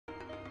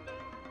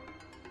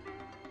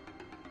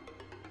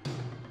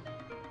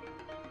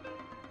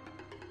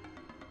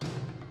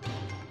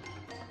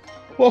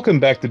Welcome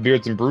back to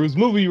Beards and Brews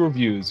Movie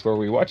Reviews, where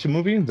we watch a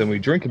movie, then we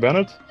drink about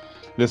it.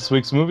 This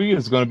week's movie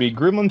is going to be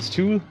Gremlins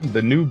 2,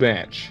 The New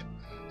Batch.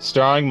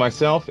 Starring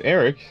myself,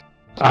 Eric.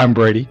 I'm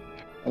Brady.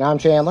 And I'm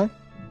Chandler.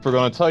 We're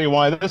going to tell you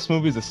why this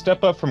movie is a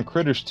step up from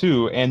Critters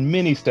 2 and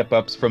many step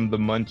ups from The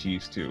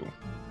Munchies 2.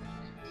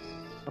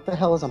 What the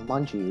hell is a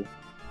munchie?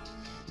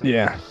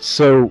 Yeah,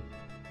 so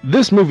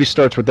this movie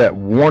starts with that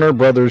Warner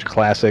Brothers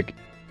classic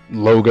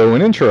logo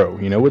and intro,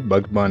 with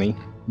Bugs Bunny,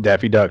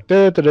 Daffy Duck.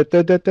 Da, da, da,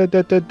 da, da, da,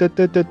 da, da,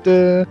 da, da,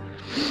 da.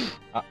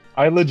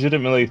 I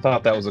legitimately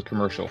thought that was a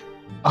commercial.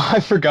 I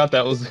forgot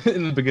that was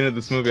in the beginning of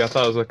this movie. I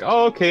thought it was like,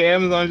 oh, okay,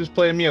 Amazon just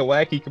playing me a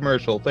wacky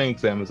commercial.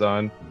 Thanks,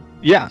 Amazon.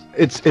 Yeah,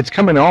 it's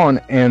coming on,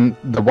 and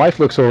the wife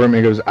looks over at me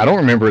and goes, I don't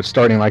remember it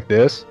starting like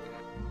this.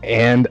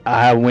 And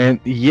I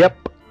went, yep,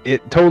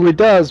 it totally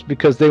does,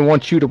 because they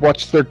want you to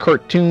watch their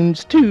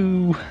cartoons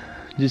too.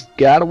 Just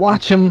gotta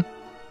watch them.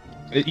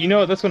 You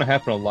know, that's going to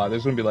happen a lot.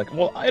 There's going to be like,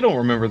 well, I don't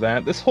remember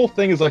that. This whole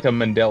thing is like a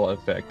Mandela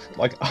effect.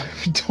 Like, I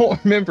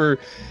don't remember,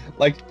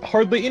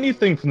 hardly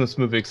anything from this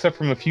movie except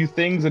from a few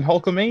things in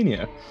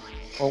Hulkamania.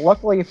 Well,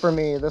 luckily for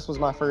me, this was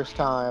my first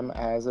time,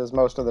 as is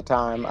most of the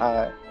time,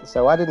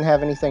 so I didn't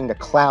have anything to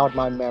cloud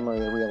my memory,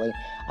 really.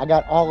 I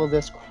got all of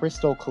this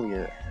crystal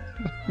clear.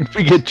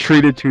 We get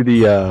treated to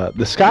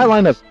the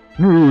skyline of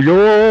New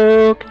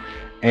York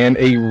and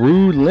a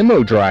rude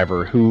limo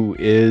driver who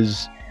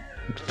is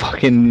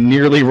fucking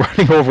nearly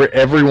running over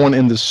everyone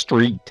in the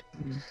street.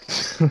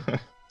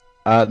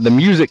 The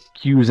music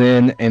cues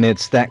in, and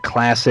it's that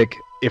classic,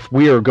 if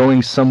we are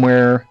going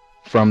somewhere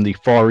from the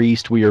Far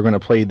East, we are going to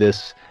play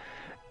this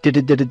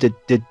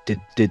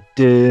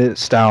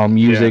style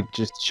music,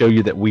 just to show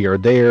you that we are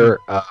there.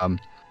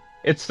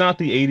 It's not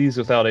the 80s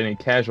without any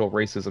casual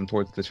racism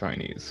towards the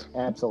Chinese.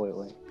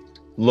 Absolutely.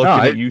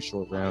 Looking at you,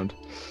 short round.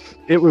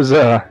 It was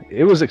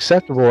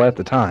acceptable at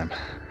the time.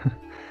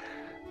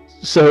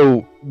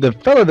 So the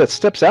fella that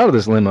steps out of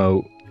this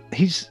limo,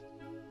 he's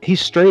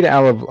straight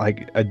out of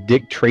like a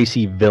Dick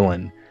Tracy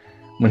villain.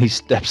 When he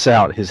steps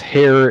out, his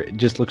hair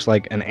just looks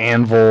like an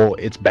anvil.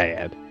 It's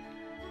bad.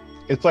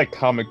 It's like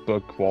comic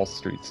book Wall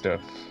Street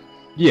stuff.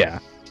 Yeah.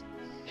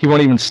 He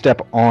won't even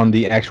step on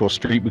the actual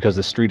street because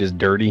the street is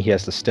dirty. He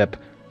has to step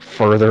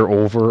further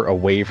over,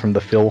 away from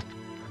the filth.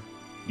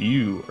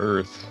 You,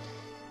 Earth.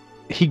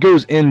 He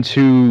goes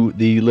into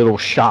the little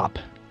shop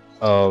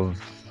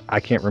of, I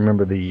can't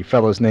remember the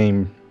fellow's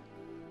name.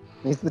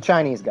 He's the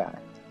Chinese guy.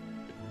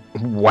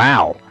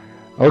 Wow.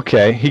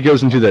 Okay, he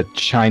goes into the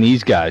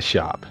Chinese guy's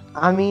shop.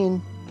 I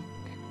mean...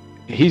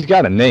 He's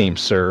got a name,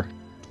 sir.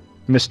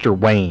 Mr.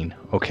 Wayne,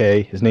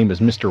 okay? His name is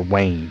Mr.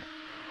 Wayne.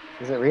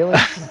 Is it really?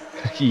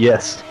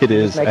 Yes, it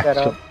is. Just make that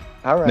up.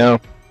 All right. No.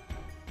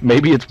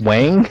 Maybe it's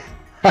Wang?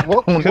 I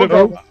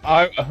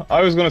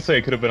was going to say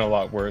it could have been a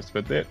lot worse,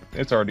 but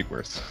it's already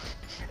worse.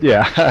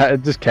 Yeah, I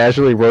just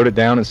casually wrote it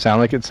down and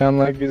sounded like it said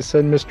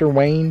Mr.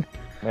 Wayne.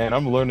 Man,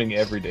 I'm learning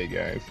every day,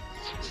 guys.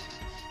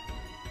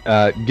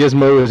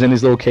 Gizmo is in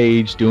his little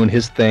cage doing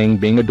his thing,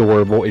 being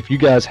adorable. If you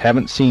guys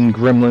haven't seen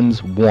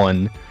Gremlins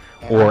 1,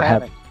 or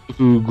have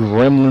who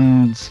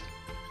Gremlins,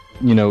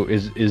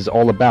 is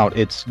all about,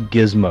 it's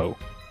Gizmo.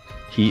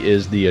 He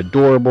is the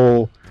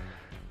adorable,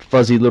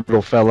 fuzzy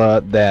little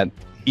fella that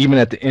even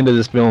at the end of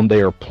this film, they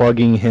are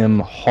plugging him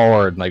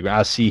hard. Like,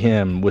 I see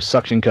him with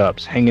suction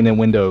cups hanging in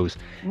windows.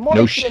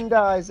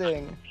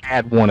 Merchandising. I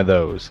had one of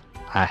those.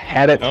 I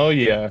had it. Oh,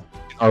 yeah. In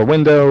our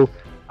window.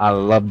 I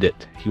loved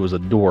it. He was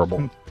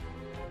adorable.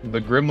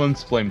 The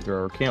Gremlins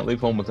flamethrower. Can't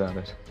leave home without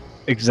it.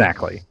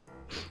 Exactly.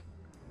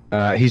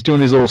 He's doing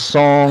his little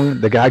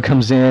song. The guy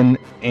comes in,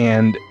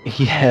 and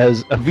he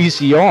has a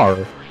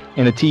VCR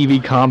and a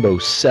TV combo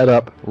set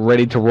up,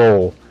 ready to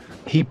roll.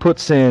 He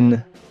puts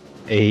in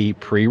a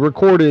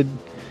pre-recorded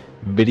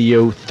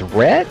video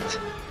threat,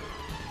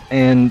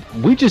 and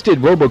we just did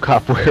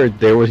RoboCop where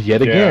there was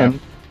yet again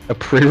a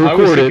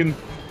pre-recorded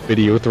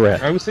video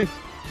threat. I was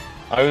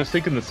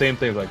thinking the same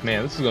thing, like,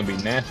 man, this is gonna be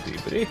nasty,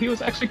 but he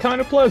was actually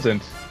kind of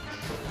pleasant.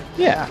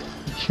 Yeah.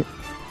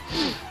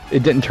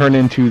 It didn't turn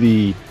into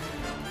the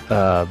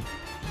God,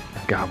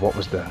 what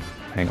was the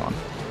hang on.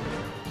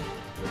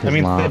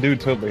 That dude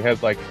totally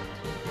has like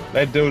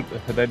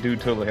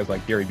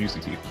Gary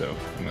Busey teeth, though.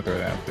 I'm gonna throw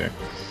that out there.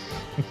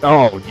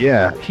 Oh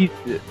yeah,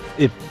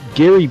 if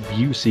Gary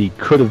Busey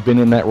could have been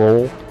in that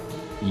role,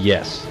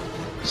 yes.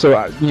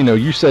 So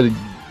you said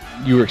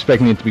you were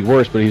expecting it to be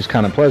worse, but he was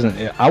kind of pleasant.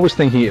 I was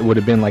thinking it would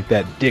have been like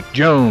that Dick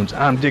Jones,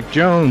 I'm Dick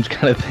Jones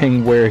kind of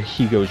thing, where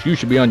he goes, you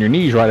should be on your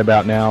knees right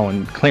about now,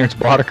 and Clarence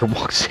Boddicker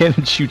walks in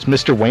and shoots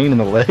Mr. Wayne in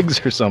the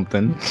legs or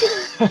something.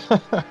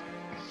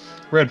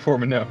 Red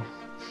Foreman, no.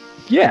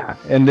 Yeah,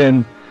 and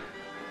then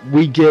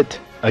we get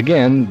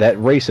again that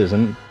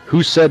racism.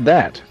 Who said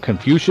that?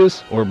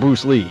 Confucius or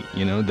Bruce Lee?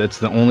 That's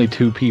the only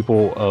two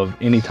people of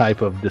any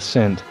type of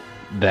descent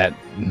that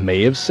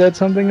may have said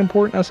something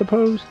important, I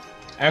suppose.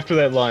 After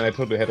that line, I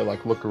totally had to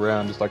look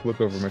around, just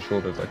look over my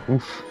shoulder,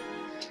 oof.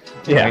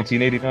 Yeah.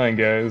 1989,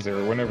 guys,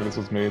 or whenever this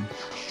was made.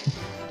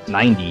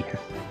 90.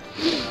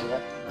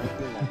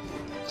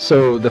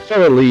 So the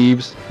fella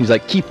leaves. He's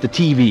like, keep the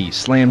TV.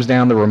 Slams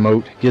down the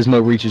remote.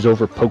 Gizmo reaches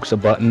over, pokes a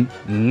button.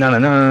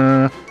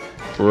 Na-na-na.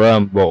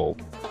 Rumble.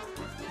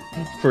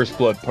 First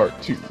Blood Part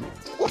 2.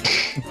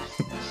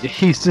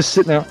 He's just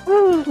sitting there.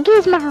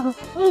 Gizmo,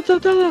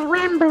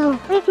 Rambo,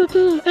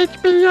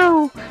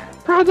 HBO,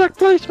 product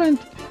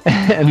placement.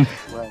 And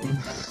Right.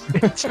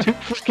 it's too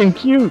freaking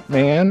cute,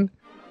 man.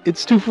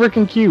 It's too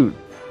freaking cute.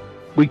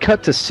 We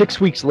cut to 6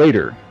 weeks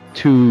later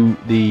to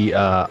the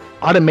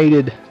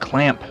automated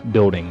clamp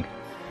building,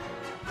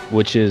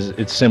 which is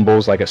its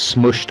symbols like a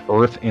smushed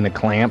earth in a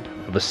clamp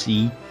of a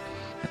C,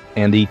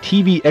 and the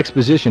TV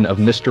exposition of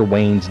Mr.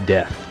 Wayne's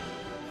death.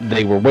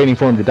 They were waiting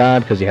for him to die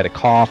because he had a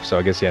cough, so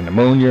I guess he had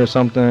pneumonia or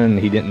something.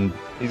 He didn't.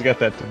 He's got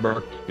that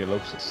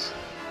tuberculosis.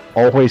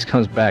 Always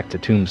comes back to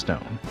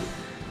Tombstone.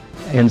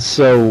 And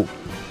so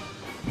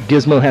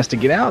Gizmo has to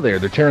get out of there.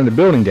 They're tearing the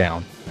building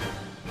down.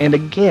 And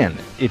again,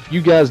 if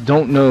you guys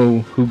don't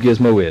know who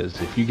Gizmo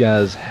is, if you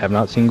guys have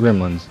not seen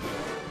Gremlins,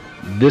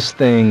 this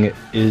thing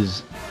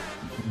is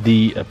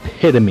the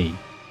epitome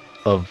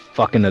of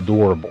fucking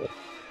adorable.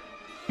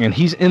 And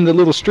he's in the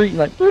little street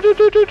like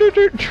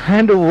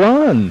trying to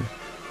run.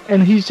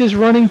 And he's just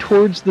running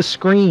towards the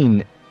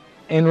screen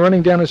and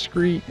running down the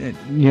street,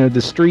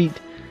 the street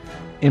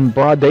in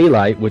broad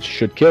daylight, which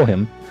should kill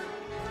him.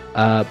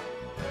 But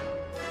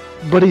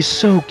he's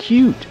so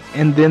cute.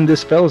 And then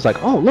this fella's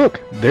like, oh,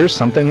 look, there's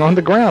something on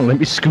the ground. Let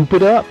me scoop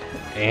it up.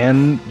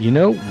 And,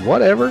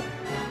 whatever.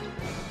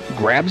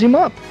 Grabs him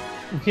up.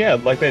 Yeah,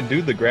 like that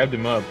dude that grabbed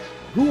him up.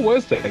 Who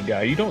was that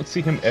guy? You don't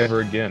see him ever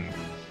again.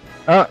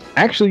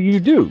 Actually, you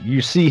do.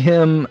 You see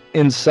him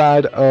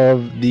inside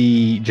of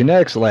the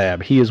genetics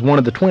lab. He is one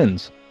of the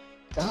twins.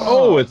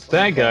 Oh, it's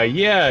that guy.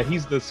 Yeah,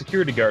 he's the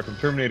security guard from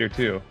Terminator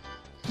 2.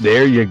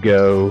 There you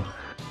go.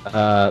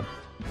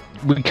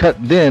 We cut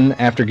then,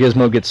 after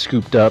Gizmo gets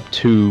scooped up,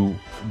 to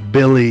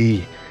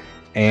Billy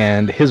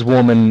and his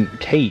woman,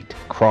 Kate,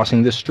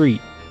 crossing the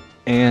street.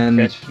 And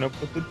Catching up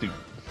with the dude.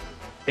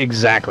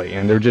 exactly.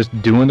 And they're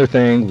just doing their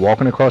thing,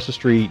 walking across the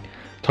street,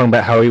 talking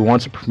about how he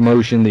wants a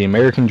promotion, the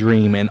American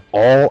dream, and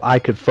all I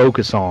could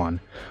focus on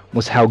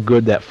was how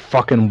good that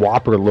fucking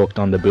Whopper looked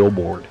on the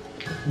billboard.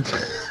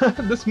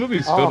 This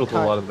movie's filled with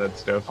a lot of that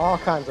stuff. All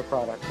kinds of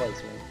product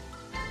placement.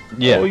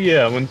 Yeah. Oh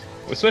yeah,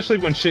 especially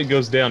when shit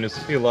goes down, you'll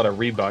see a lot of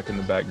Reebok in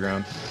the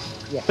background.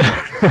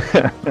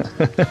 Yeah.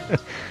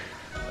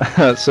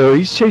 So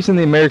he's chasing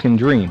the American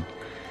dream,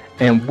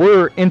 and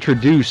we're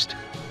introduced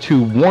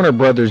to Warner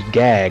Brothers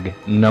gag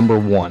number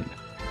 1,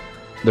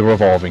 the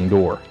revolving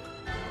door.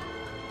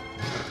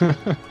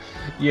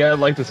 Yeah,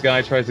 like this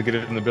guy tries to get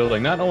it in the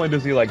building. Not only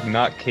does he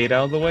knock Kate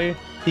out of the way,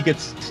 he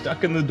gets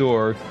stuck in the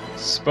door,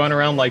 spun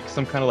around like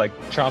some kind of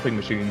chopping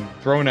machine,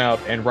 thrown out,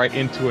 and right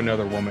into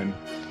another woman.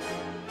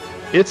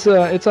 It's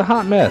a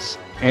hot mess,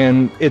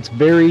 and it's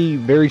very,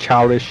 very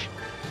childish.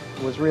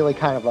 It was really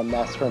kind of a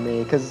mess for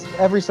me because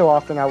every so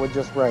often I would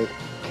just write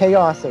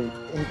chaos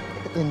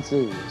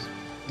ensues.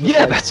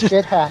 Yeah, that's just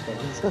shit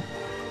happens.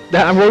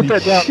 I wrote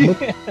that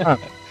down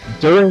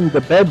during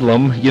the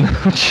bedlam.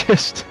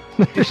 Just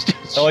there's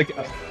just. I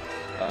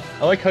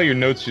like how your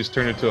notes just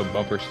turn into a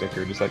bumper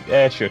sticker, just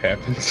shit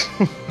happens.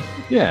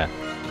 Yeah.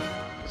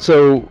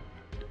 So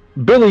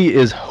Billy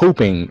is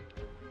hoping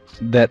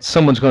that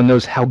someone's going to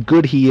notice how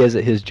good he is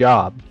at his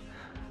job.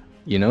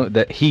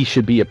 That he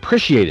should be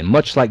appreciated,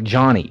 much like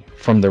Johnny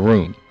from The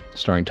Room,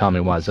 starring Tommy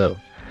Wiseau.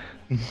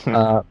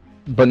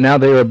 But now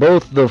they are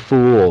both the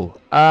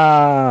fool.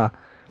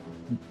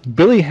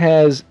 Billy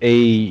has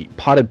a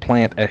potted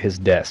plant at his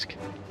desk,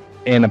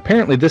 and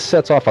apparently this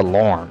sets off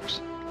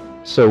alarms.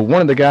 So one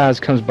of the guys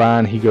comes by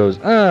and he goes,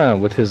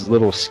 with his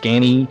little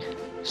scanny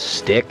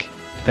stick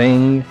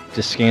thing,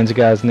 just scans a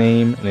guy's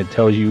name, and it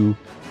tells you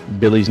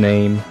Billy's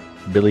name,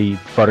 Billy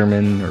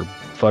Futterman or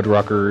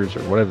Fuddruckers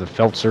or whatever,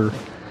 Feltzer.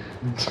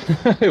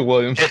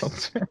 William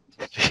Feltzer.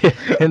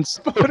 And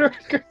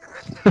Fuddrucker.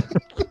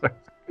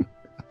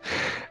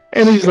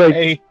 And he's like,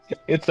 hey,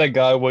 it's that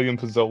guy, William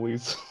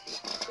Fazoli's.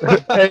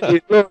 hey,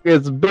 look,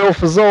 it's Bill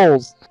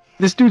Fazol's.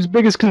 This dude's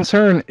biggest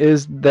concern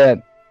is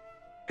that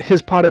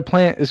his potted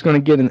plant is going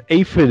to get an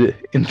aphid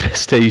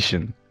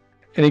infestation.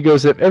 And he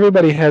goes, if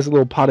everybody has a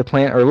little potted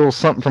plant or a little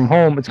something from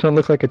home, it's going to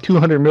look like a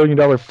 $200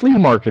 million flea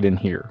market in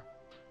here.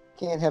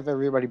 Can't have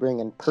everybody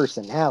bringing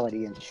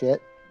personality and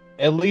shit.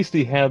 At least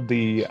he had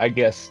the, I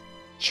guess,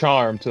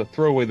 charm to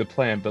throw away the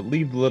plant, but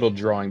leave the little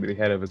drawing that he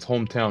had of his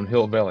hometown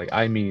Hill Valley.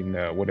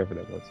 Whatever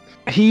that was.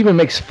 He even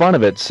makes fun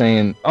of it,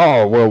 saying,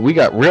 oh, well, we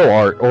got real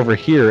art over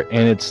here,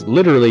 and it's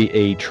literally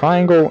a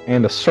triangle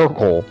and a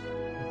circle,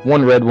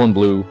 one red, one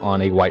blue,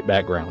 on a white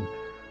background.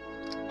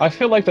 I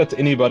feel like that's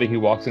anybody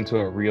who walks into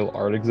a real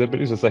art exhibit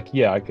who's just like,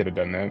 yeah, I could have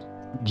done that.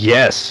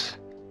 Yes.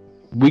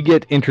 We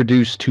get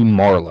introduced to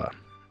Marla,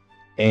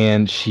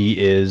 and she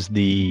is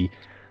the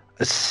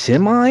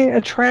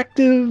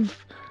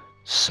semi-attractive,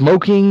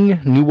 smoking,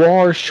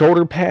 noir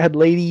shoulder pad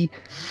lady.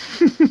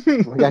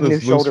 We got new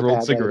shoulder rolled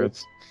pad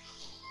cigarettes.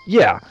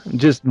 Yeah,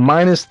 just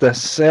minus the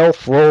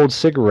self-rolled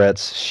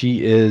cigarettes.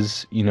 She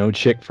is,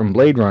 chick from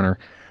Blade Runner.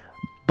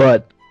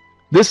 But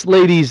this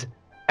lady's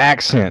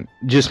accent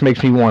just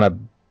makes me want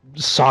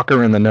to sock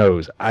her in the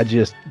nose. I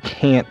just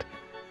can't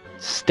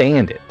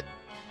stand it.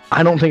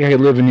 I don't think I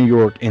could live in New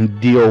York and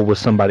deal with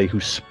somebody who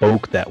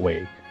spoke that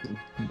way.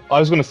 I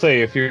was going to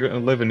say, if you're going to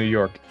live in New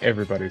York,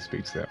 everybody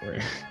speaks that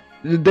way.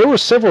 There were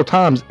several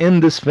times in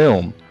this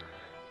film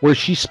where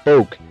she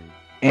spoke,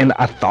 and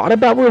I thought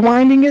about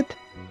rewinding it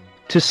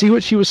to see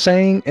what she was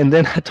saying, and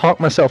then I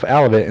talked myself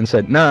out of it and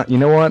said, nah, you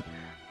know what?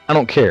 I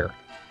don't care.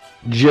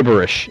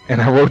 Gibberish.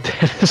 And I wrote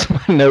that as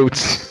my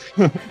notes.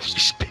 She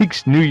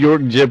speaks New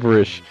York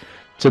gibberish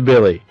to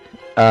Billy.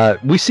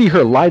 We see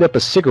her light up a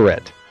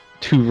cigarette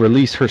to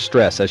release her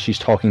stress as she's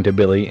talking to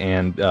Billy,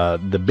 and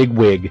the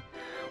bigwig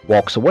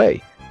walks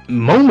away.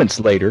 Moments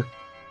later,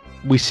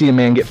 we see a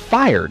man get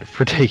fired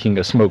for taking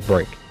a smoke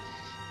break.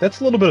 That's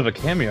a little bit of a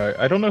cameo.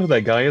 I don't know who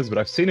that guy is, but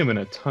I've seen him in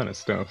a ton of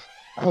stuff.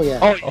 Oh yeah.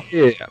 Oh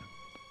yeah.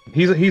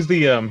 He's the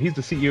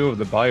CEO of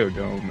the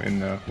Biodome,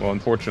 and well,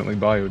 unfortunately,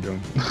 Biodome.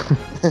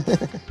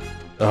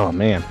 Oh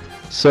man.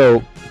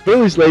 So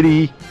Billy's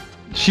lady,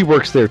 she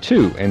works there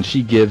too, and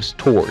she gives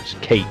tours.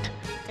 Kate,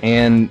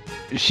 and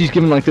she's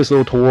giving like this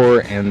little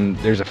tour, and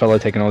there's a fella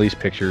taking all these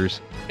pictures,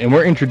 and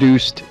we're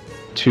introduced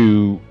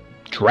to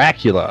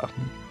Dracula,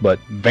 but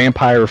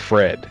Vampire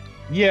Fred.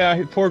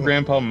 Yeah, poor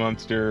Grandpa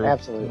Munster.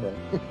 Absolutely.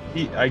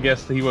 I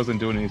guess he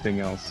wasn't doing anything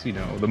else. You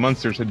know, the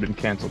Munsters had been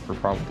canceled for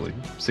probably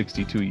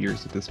 62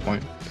 years at this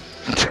point.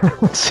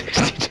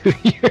 62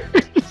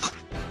 years.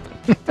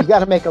 You got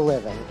to make a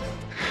living.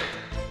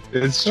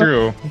 It's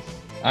true.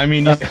 I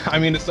mean,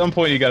 at some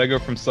point you got to go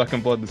from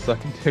sucking blood to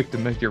sucking dick to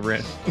make your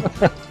rent.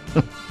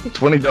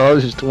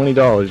 $20 is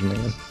 $20,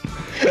 man.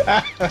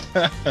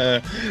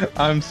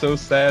 I'm so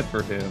sad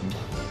for him.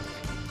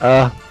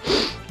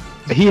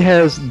 He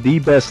has the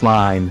best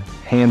line,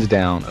 hands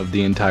down, of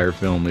the entire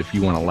film, if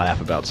you want to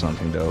laugh about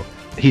something, though.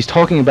 He's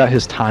talking about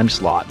his time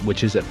slot,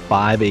 which is at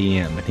 5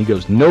 a.m., and he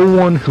goes, "No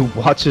one who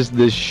watches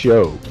this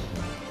show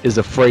is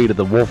afraid of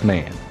the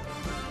Wolfman.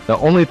 The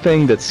only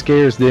thing that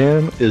scares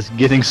them is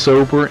getting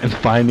sober and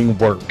finding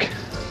work."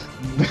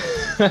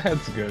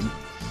 That's good.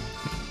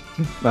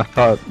 I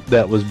thought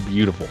that was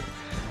beautiful.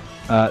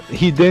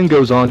 He then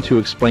goes on to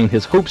explain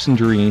his hopes and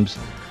dreams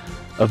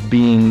of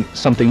being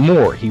something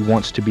more. He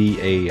wants to be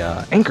a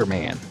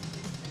anchorman.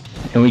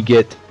 And we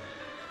get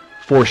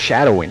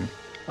foreshadowing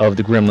of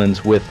the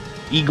Gremlins with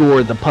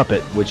Igor the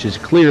puppet, which is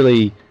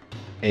clearly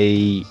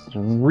a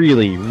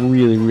really,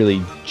 really,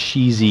 really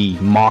cheesy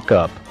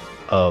mock-up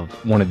of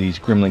one of these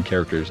Gremlin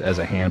characters as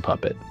a hand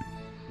puppet.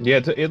 Yeah,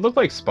 it looked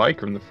like Spike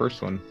from the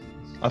first one.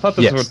 I thought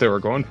this is what they were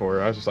going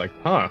for. I was just like,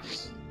 huh,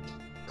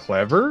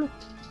 clever?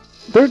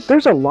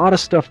 There's a lot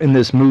of stuff in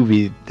this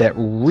movie that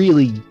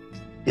really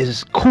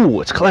is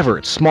cool, it's clever,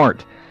 it's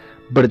smart,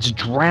 but it's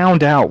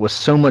drowned out with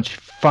so much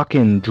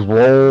fucking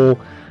droll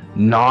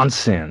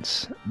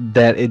nonsense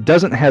that it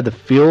doesn't have the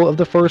feel of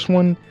the first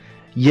one,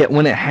 yet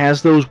when it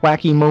has those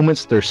wacky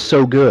moments, they're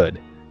so good.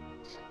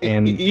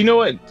 And you know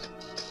what?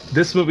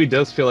 This movie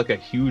does feel like a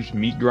huge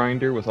meat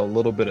grinder with a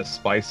little bit of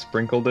spice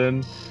sprinkled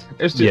in.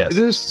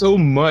 There's so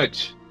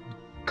much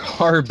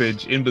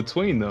garbage in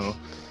between, though.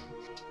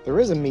 There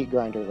is a meat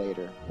grinder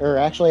later. Or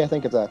actually, I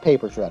think it's a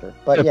paper shredder.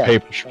 But a yeah.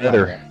 Paper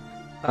shredder.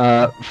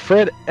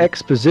 Fred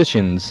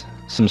expositions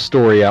some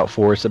story out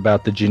for us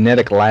about the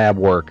genetic lab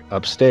work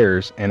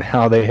upstairs and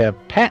how they have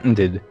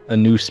patented a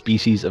new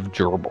species of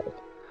gerbil.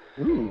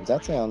 Ooh,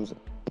 that sounds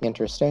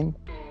interesting.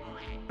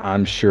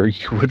 I'm sure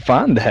you would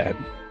find that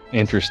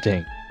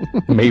interesting.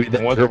 Maybe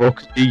that gerbil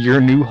could be your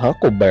new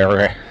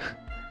huckleberry.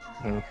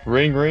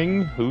 Ring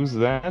ring, who's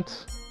that?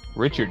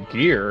 Richard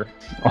Gere.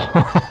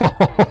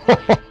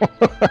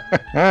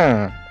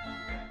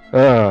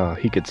 Oh,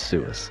 he could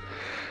sue us.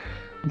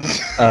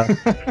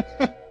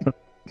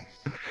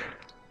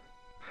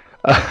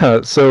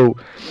 So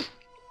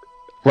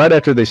right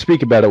after they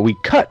speak about it, we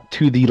cut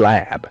to the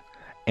lab,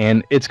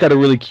 and it's got a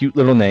really cute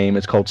little name.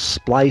 It's called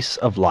Splice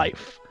of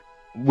Life.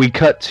 We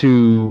cut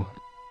to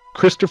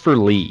Christopher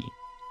Lee.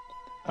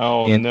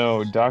 Oh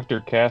no, Dr.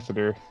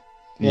 Catheter.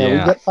 Yeah, we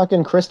got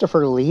fucking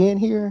Christopher Lee in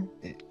here?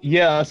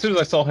 Yeah, as soon as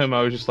I saw him,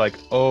 I was just like,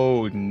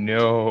 oh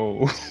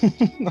no.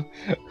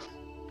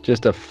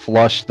 Just a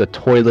flush the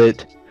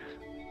toilet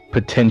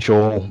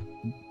potential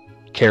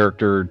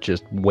character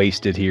just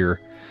wasted here.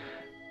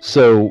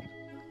 So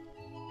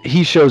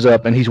he shows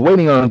up and he's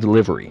waiting on a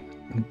delivery.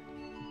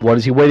 What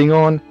is he waiting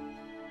on?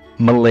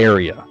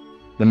 Malaria.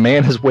 The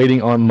man is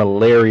waiting on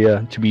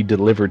malaria to be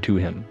delivered to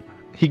him.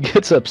 He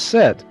gets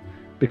upset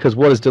because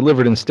what is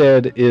delivered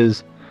instead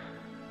is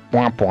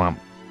womp womp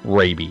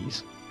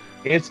rabies.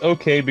 It's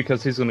okay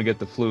because he's going to get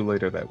the flu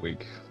later that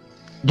week.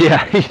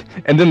 Yeah,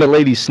 and then the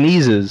lady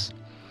sneezes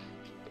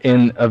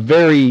in a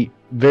very,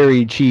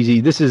 very cheesy.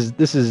 This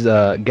is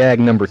gag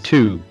number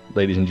 2,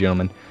 ladies and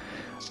gentlemen,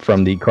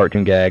 from the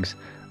cartoon gags.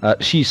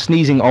 She's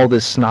sneezing all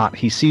this snot.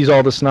 He sees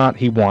all the snot.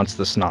 He wants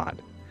the snot.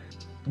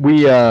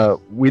 We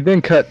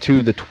then cut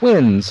to the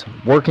twins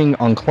working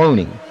on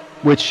cloning,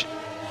 which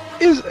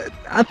is,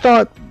 I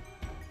thought,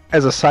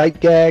 as a sight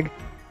gag,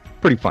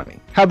 pretty funny.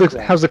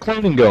 How's the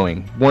cloning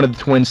going? One of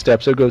the twins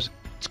steps up, goes,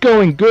 It's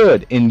going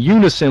good, in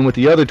unison with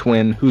the other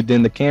twin, who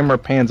then the camera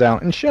pans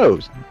out and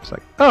shows. It's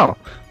like, oh,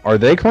 are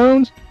they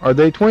clones? Are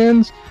they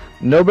twins?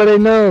 Nobody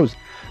knows.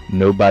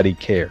 Nobody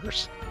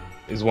cares.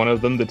 Is one of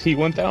them the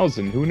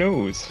T-1000? Who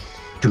knows?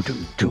 Dun,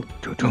 dun, dun,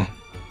 dun, dun.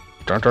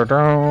 Dun, dun,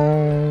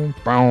 dun.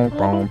 Bow,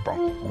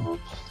 bow,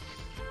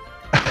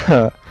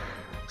 bow.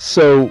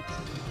 So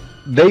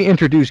they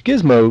introduce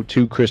Gizmo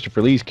to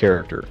Christopher Lee's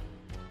character.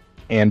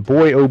 And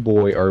boy, oh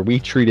boy, are we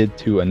treated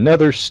to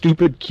another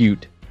stupid,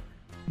 cute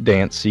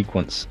dance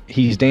sequence.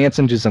 He's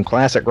dancing to some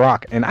classic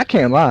rock, and I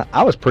can't lie,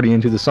 I was pretty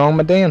into the song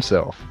my damn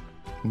self.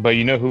 But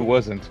you know who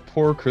wasn't?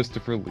 Poor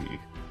Christopher Lee.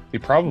 He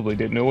probably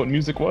didn't know what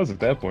music was at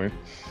that point.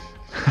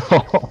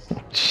 Oh,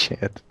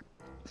 shit.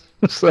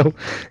 So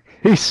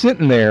he's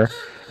sitting there,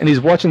 and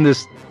he's watching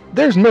this.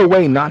 There's no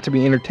way not to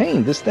be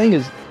entertained. This thing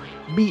is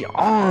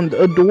beyond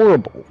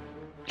adorable.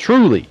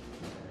 Truly.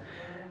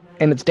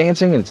 And it's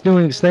dancing, and it's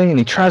doing this thing, and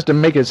he tries to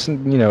make a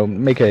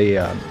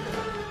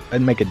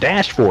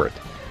dash for it.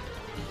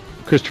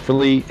 Christopher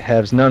Lee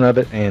has none of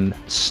it and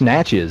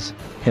snatches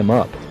him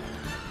up.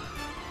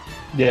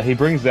 Yeah, he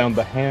brings down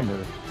the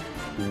hammer.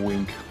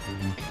 Wink,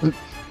 wink.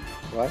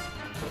 What?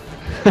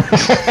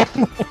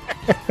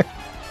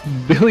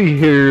 Billy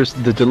hears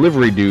the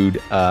delivery dude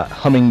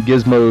humming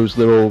Gizmo's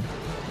little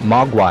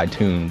Mogwai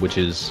tune, which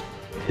is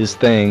his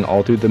thing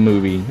all through the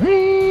movie.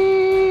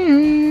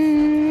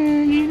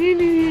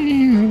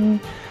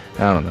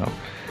 I don't know.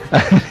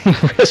 He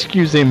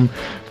rescues him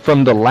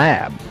from the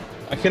lab.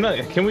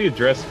 Can we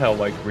address how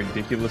like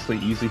ridiculously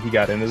easy he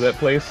got into that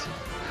place?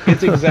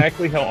 It's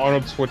exactly how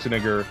Arnold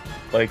Schwarzenegger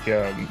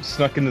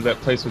snuck into that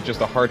place with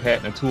just a hard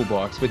hat and a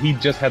toolbox. But he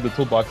just had the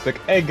toolbox like,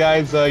 hey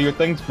guys, your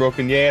thing's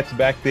broken. Yeah, it's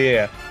back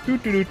there. Do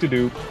do do do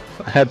do.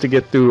 I had to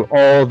get through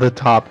all the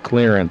top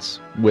clearance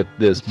with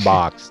this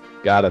box.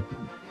 Gotta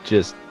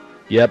just,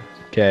 yep,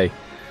 okay,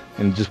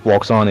 and just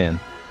walks on in.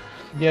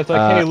 Yeah, it's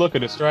like, hey, look, a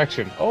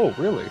distraction. Oh,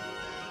 really?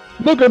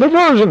 Look at the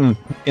version!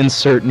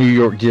 Insert New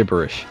York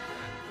gibberish.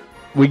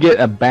 We get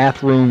a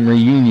bathroom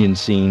reunion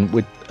scene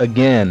with,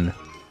 again,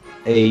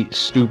 a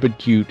stupid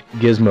cute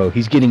Gizmo.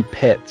 He's getting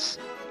pets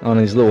on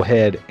his little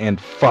head,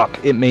 and fuck,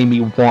 it made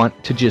me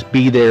want to just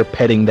be there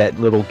petting that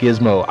little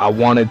Gizmo. I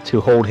wanted to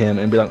hold him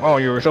and be like, oh,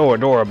 you're so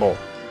adorable.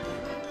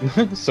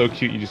 So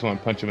cute, you just want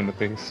to punch him in the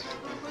face.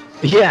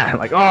 Yeah,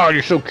 like, oh,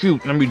 you're so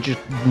cute. Let me just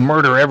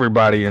murder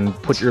everybody and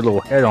put your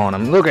little head on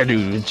them. Look at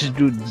you, just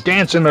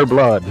dance in their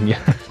blood. Yeah.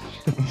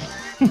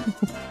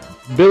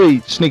 Billy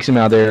sneaks him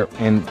out there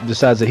and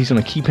decides that he's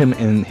going to keep him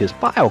in his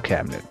file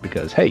cabinet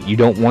because, hey, you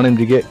don't want him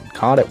to get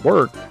caught at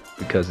work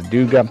because the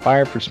dude got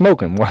fired for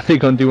smoking. What are they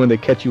going to do when they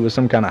catch you with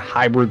some kind of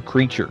hybrid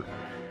creature?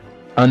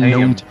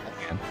 Unknown to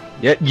man.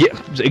 Yeah,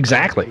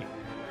 exactly.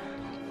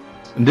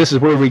 And this is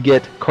where we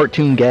get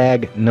cartoon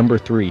gag number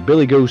 3.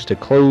 Billy goes to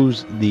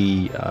close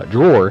the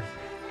drawer,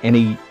 and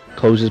he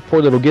closes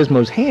poor little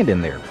Gizmo's hand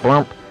in there.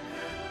 Blump.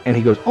 And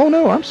he goes, oh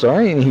no, I'm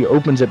sorry. And he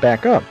opens it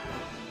back up.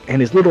 And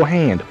his little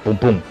hand, boom,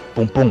 boom,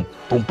 boom, boom,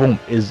 boom, boom,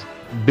 is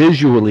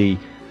visually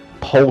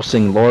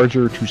pulsing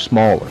larger to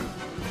smaller,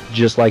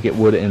 just like it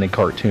would in a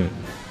cartoon.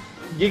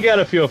 You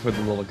gotta feel for the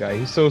little guy.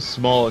 He's so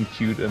small and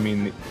cute. I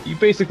mean, you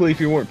basically,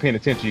 if you weren't paying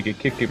attention, you could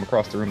kick him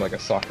across the room like a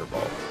soccer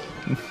ball.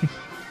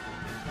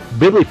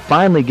 Billy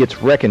finally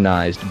gets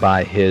recognized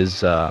by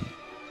his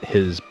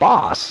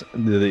boss,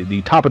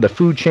 the top of the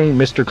food chain,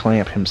 Mr.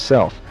 Clamp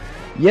himself.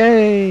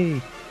 Yay!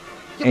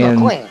 Give him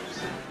the clamps.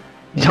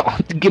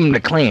 Give him the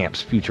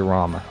clamps,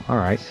 Futurama. All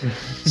right.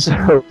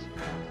 So,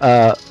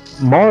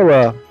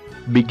 Marla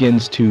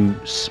begins to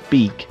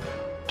speak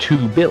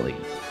to Billy.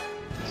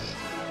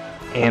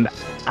 And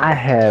I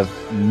have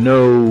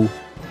no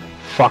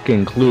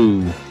fucking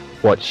clue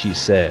what she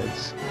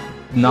says.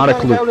 Not a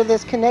clue. Go to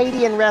this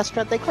Canadian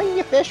restaurant. They clean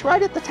your fish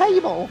right at the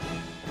table.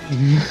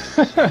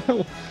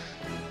 Oh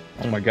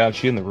my god, is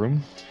she in the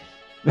room?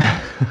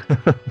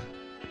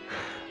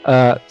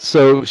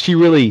 So she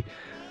really,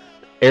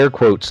 air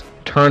quotes,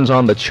 turns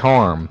on the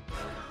charm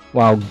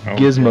while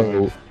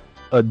Gizmo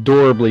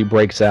adorably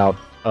breaks out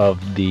of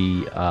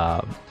the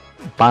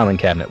filing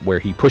cabinet where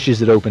he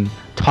pushes it open,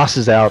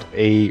 tosses out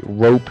a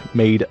rope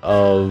made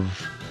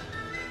of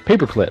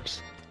paper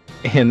clips,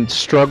 and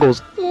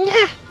struggles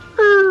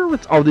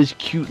with all these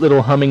cute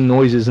little humming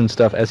noises and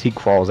stuff as he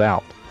crawls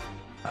out.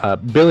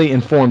 Billy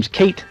informs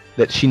Kate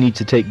that she needs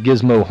to take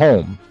Gizmo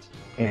home,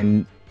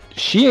 and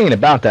she ain't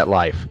about that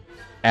life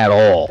at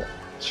all.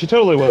 She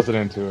totally wasn't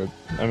into it.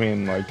 I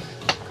mean, like,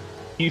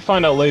 you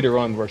find out later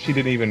on where she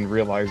didn't even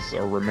realize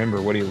or remember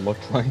what he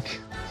looked like.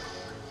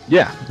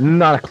 Yeah,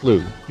 not a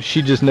clue.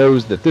 She just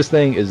knows that this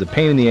thing is a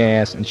pain in the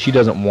ass and she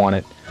doesn't want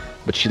it,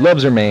 but she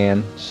loves her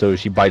man, so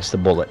she bites the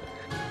bullet.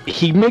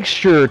 He makes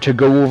sure to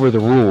go over the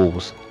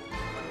rules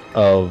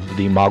of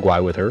the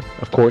Mogwai with her.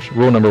 Of course,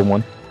 rule number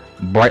 1,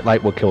 bright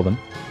light will kill them.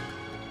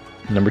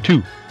 Number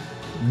 2,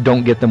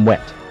 don't get them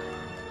wet,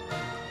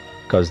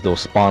 because they'll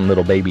spawn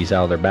little babies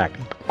out of their back.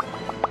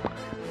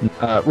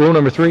 Rule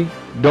number 3,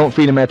 don't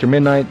feed them after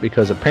midnight,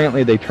 because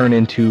apparently they turn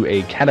into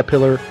a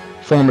caterpillar,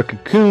 form a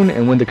cocoon,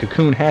 and when the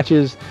cocoon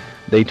hatches,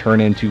 they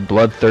turn into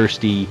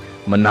bloodthirsty,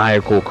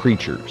 maniacal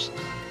creatures.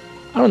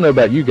 I don't know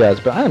about you guys,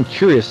 but I am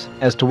curious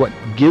as to what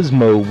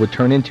Gizmo would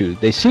turn into.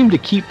 They seem to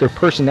keep their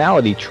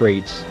personality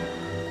traits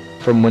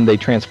from when they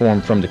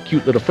transform from the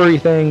cute little furry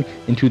thing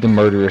into the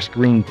murderous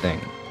green thing.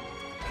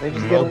 They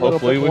just get a little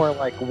bit more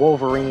like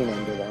Wolverine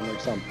into them or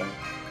something.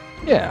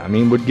 Yeah, I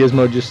mean, would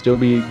Gizmo just still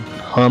be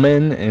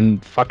humming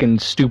and fucking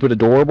stupid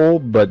adorable,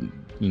 but,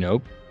 you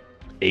know,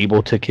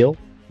 able to kill?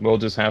 We'll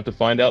just have to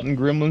find out in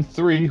Gremlins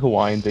 3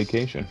 Hawaiian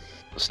Vacation.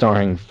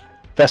 Starring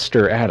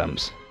Fester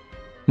Adams.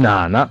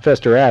 Nah, not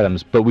Fester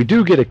Adams, but we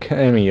do get a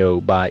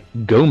cameo by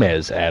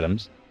Gomez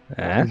Adams.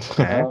 Oh,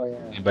 yeah.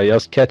 Anybody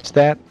else catch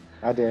that?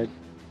 I did.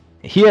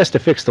 He has to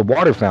fix the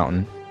water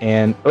fountain,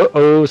 and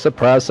uh-oh,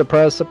 surprise,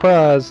 surprise,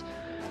 surprise.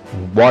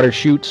 Water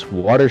shoots,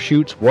 water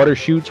shoots, water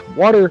shoots,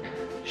 water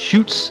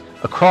shoots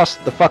across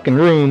the fucking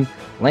room,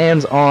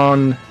 lands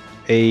on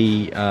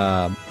a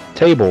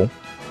table.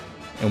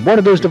 And what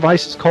are those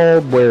devices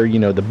called where, you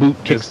know, the boot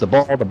kicks the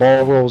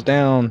ball rolls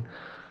down?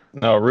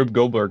 No, Rube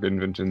Goldberg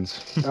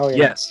inventions. Oh, yeah.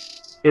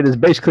 Yes. It is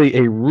basically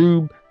a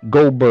Rube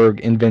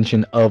Goldberg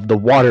invention of the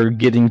water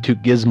getting to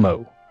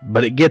Gizmo.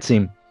 But it gets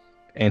him,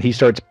 and he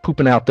starts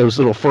pooping out those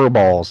little fur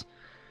balls.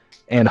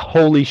 And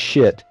holy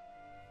shit,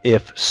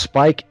 if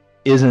Spike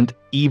isn't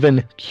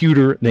even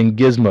cuter than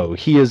Gizmo.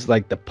 He is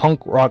like the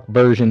punk rock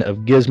version of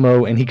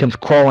Gizmo, and he comes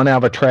crawling out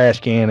of a trash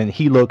can, and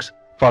he looks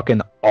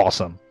fucking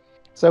awesome.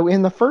 So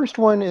in the first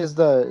one, is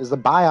the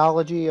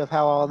biology of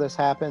how all this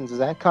happens, is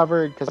that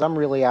covered? Because I'm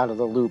really out of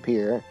the loop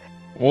here.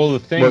 Well, the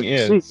thing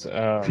is,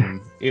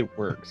 it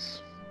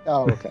works.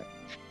 Oh, okay.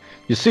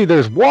 You see,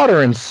 there's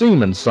water in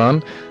semen,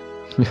 son.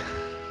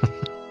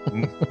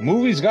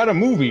 Movie's got a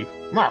movie.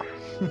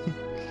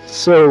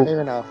 So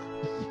Fair enough.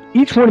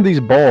 each one of these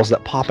balls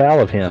that pop out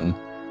of him,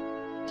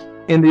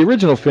 in the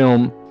original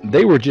film,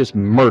 they were just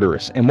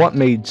murderous. And what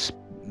made,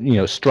 you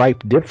know,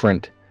 Stripe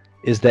different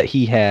is that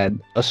he had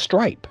a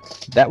stripe.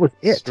 That was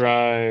it.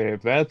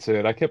 Stripe, that's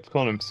it. I kept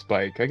calling him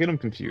Spike. I get him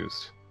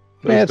confused.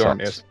 That's Those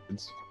darn all.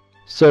 S-words.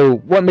 So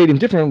what made him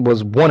different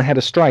was one had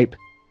a stripe,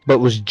 but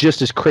was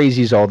just as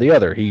crazy as all the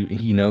other. He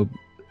you know,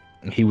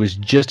 he was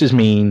just as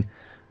mean.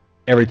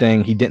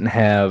 Everything. He didn't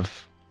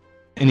have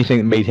anything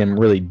that made him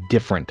really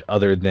different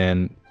other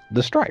than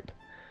the stripe.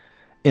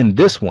 In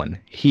this one,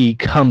 he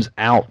comes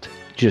out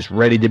just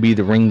ready to be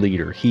the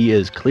ringleader. He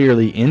is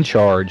clearly in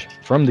charge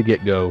from the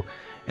get-go,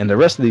 and the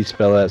rest of these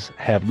fellas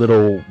have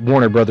little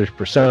Warner Brothers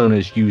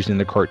personas used in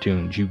the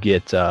cartoons. You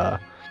get the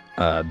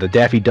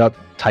Daffy Duck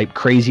type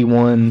crazy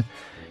one.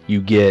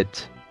 You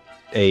get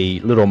a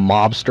little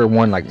mobster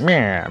one like,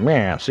 meh,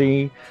 meh,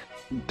 see?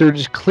 They're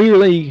just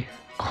clearly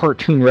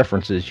cartoon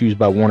references used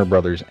by Warner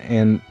Brothers,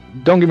 and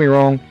don't get me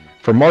wrong,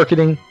 for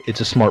marketing,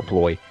 it's a smart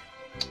ploy.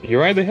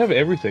 You're right, they have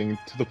everything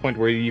to the point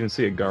where you even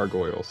see a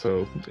gargoyle,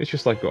 so it's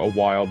just like a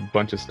wild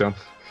bunch of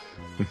stuff.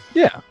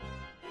 Yeah.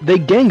 They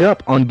gang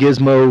up on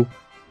Gizmo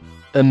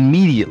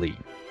immediately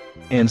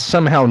and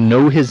somehow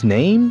know his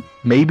name,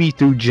 maybe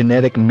through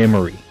genetic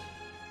memory.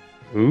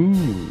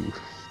 Ooh,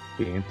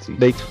 fancy.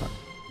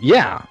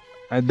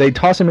 They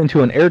toss him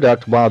into an air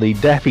duct while the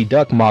Daffy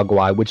Duck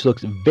Mogwai, which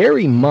looks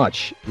very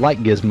much like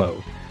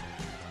Gizmo,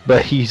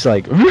 but he's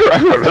like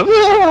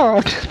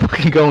just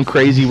fucking going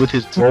crazy with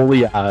his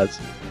rolly eyes.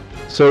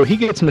 So he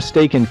gets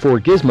mistaken for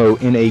Gizmo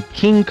in a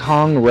King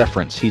Kong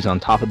reference. He's on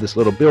top of this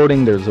little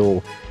building. There's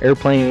little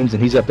airplanes,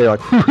 and he's up there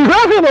like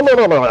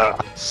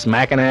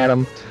smacking at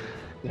him.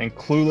 And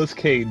clueless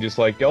Kate just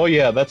like, oh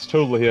yeah, that's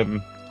totally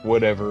him.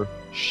 Whatever.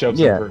 Shoves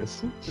Yeah. the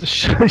purse.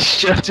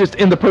 Just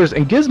in the purse.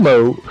 And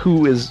Gizmo,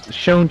 who is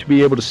shown to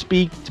be able to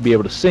speak, to be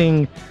able to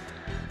sing,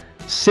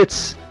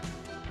 sits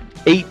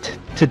 8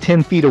 to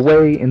 10 feet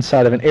away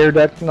inside of an air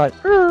duct, and like,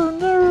 oh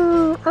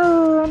no,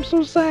 oh, I'm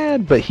so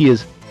sad. But he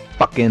is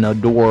fucking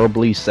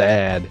adorably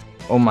sad.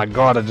 Oh my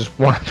god, I just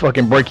want to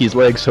fucking break his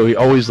leg so he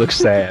always looks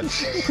sad.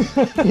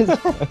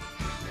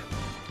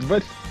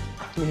 But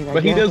I mean, I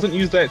he guess- doesn't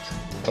use that.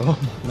 Oh,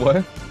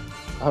 what?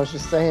 I was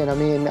just saying, I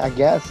mean, I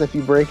guess if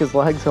you break his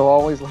legs, he'll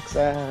always look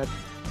sad.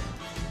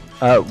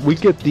 We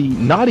get the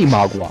Naughty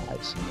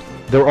Mogwais.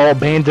 They're all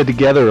banded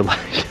together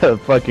like a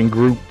fucking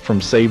group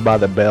from Saved by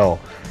the Bell.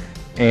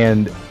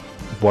 And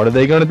what are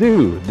they going to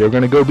do? They're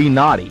going to go be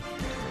naughty.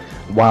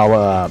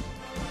 While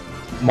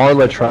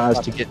Marla tries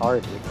to get...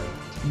 Hard.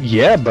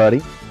 Yeah,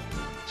 buddy.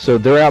 So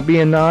they're out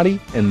being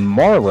naughty, and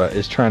Marla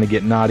is trying to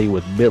get naughty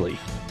with Billy.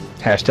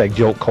 Hashtag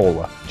Jolt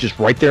Cola. Just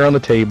right there on the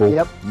table.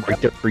 Yep.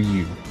 Right there for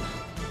you.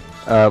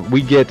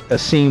 We get a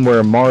scene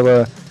where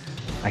Marla,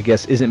 I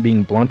guess, isn't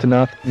being blunt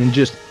enough, and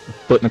just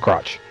foot in the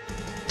crotch.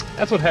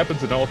 That's what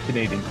happens in all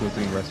Canadian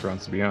cuisine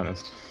restaurants, to be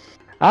honest.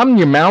 I'm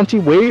your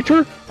Mountie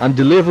waiter. I'm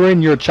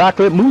delivering your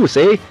chocolate mousse,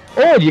 eh?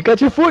 Oh, you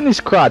got your foot in his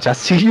crotch. I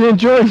see you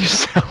enjoying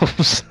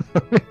yourselves.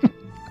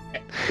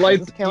 Like,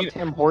 Does this count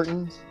Tim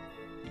Hortons?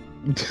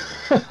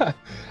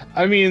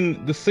 I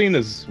mean, the scene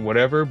is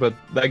whatever, but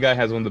that guy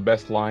has one of the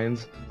best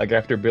lines. Like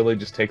after Billy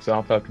just takes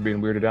off after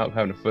being weirded out,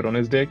 having a foot on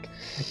his dick,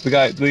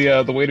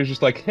 the waiter's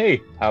just like,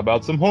 "Hey, how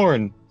about some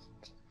horn?"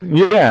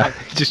 Yeah,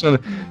 just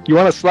you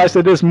want a slice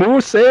of this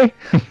mousse, eh?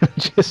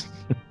 Just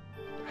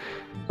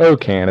oh,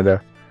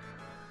 Canada.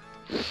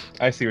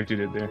 I see what you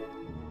did there.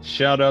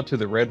 Shout out to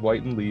the red,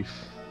 white, and leaf.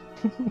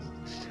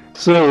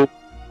 So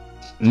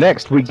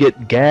next we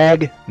get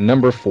gag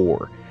number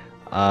 4.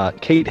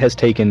 Kate has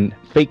taken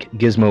fake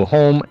Gizmo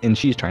home and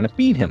she's trying to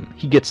feed him.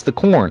 He gets the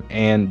corn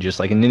and just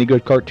like in any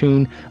good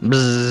cartoon,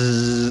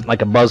 bzzz,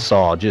 like a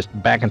buzzsaw, just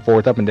back and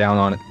forth, up and down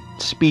on it.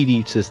 Speed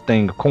eats this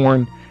thing of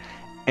corn,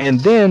 and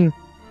then,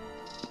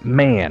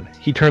 man,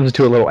 he turns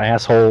into a little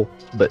asshole.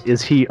 But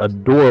is he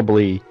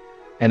adorably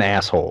an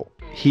asshole?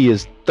 He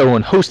is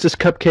throwing Hostess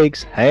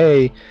cupcakes.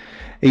 Hey,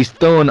 he's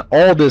throwing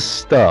all this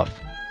stuff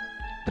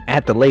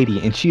at the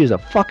lady, and she is a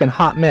fucking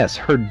hot mess.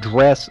 Her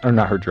dress, or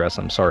not her dress,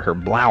 I'm sorry, her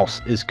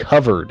blouse is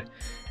covered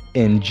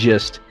in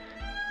just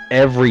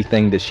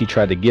everything that she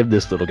tried to give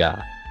this little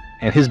guy.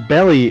 And his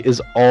belly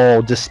is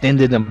all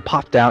distended and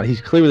popped out.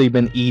 He's clearly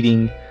been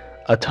eating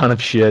a ton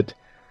of shit.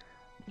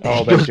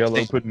 All that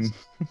Jello pudding.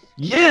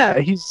 Yeah,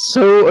 he's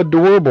so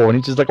adorable, and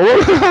he's just like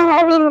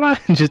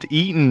just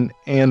eating.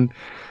 And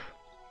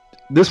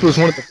this was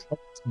one of the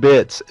funniest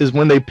bits is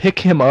when they pick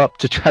him up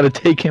to try to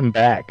take him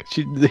back.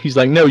 He's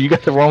like, "No, you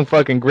got the wrong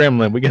fucking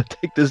gremlin. We got to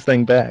take this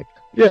thing back."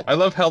 Yeah, I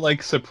love how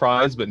like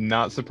surprised but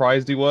not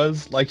surprised he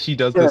was. Like she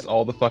does this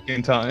all the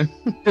fucking time.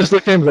 Just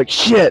look at him like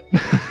shit.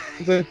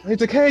 He's like,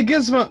 "Hey,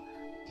 Gizmo,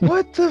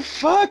 what the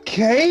fuck,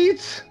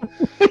 Kate?"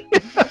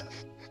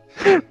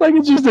 Like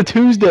it's just a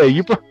Tuesday.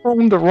 You brought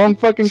home the wrong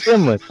fucking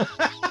gremlin.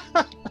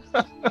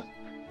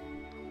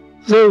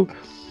 So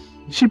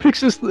he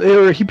picks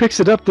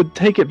it up to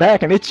take it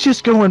back, and it's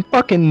just going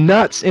fucking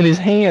nuts in his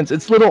hands.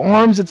 Its little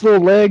arms, its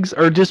little legs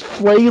are just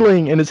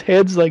flailing, and his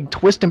head's like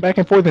twisting back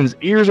and forth, and his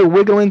ears are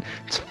wiggling.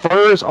 Its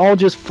fur is all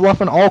just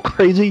fluffing, all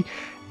crazy,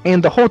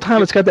 and the whole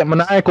time it's got that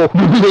maniacal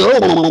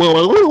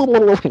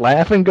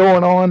laughing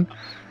going on.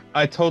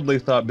 I totally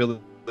thought Billy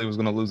was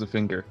gonna lose a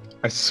finger.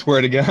 I swear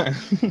to God.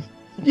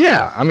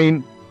 Yeah, I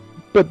mean,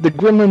 but the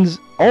Gremlins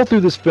all through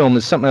this film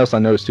is something else I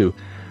noticed too.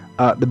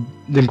 The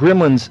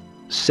Gremlins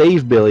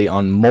save Billy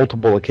on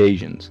multiple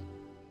occasions.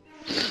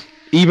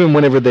 Even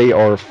whenever they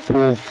are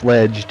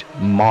full-fledged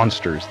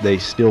monsters, they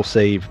still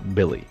save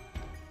Billy.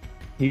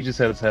 He just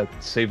has that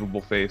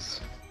savable face.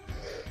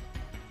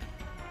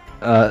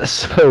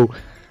 So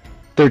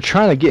they're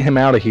trying to get him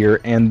out of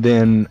here, and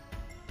then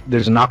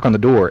there's a knock on the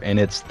door, and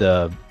it's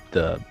the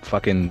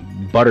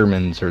fucking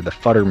Buttermans or the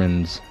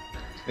Futtermans.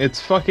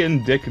 It's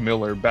fucking Dick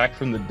Miller, back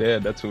from the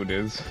dead, that's who it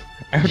is.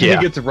 After Yeah.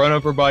 he gets run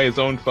over by his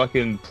own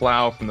fucking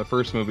plow from the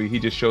first movie, he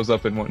just shows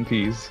up in one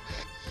piece.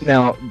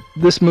 Now,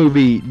 this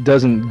movie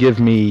doesn't give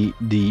me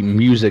the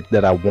music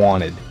that I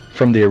wanted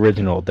from the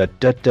original. That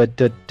da da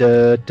da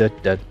da da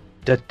da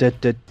da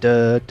da da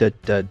da da da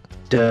da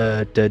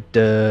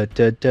da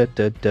da da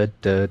da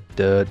da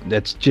da.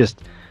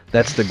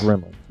 That's the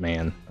Gremlins,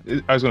 man.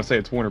 I was gonna say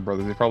it's Warner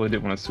Brothers, they probably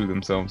didn't want to sue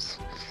themselves.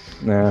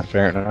 Nah,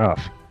 fair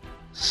enough.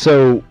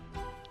 So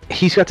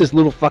he's got this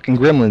little fucking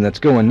gremlin that's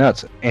going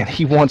nuts, and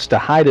he wants to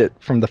hide it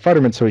from the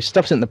Futterman, so he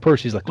stuffs it in the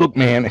purse. He's like, "Look,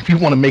 man, if you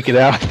want to make it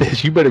out of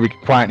this, you better be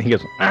quiet." And he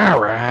goes, "All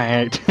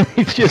right."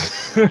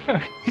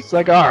 He's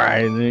like, "All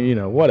right,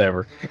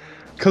 whatever."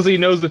 Because he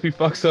knows if he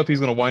fucks up, he's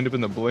gonna wind up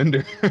in the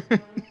blender.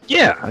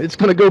 Yeah, it's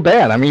gonna go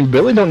bad. I mean,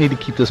 Billy don't need to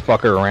keep this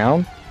fucker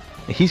around.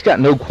 He's got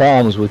no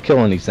qualms with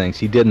killing these things.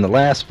 He did in the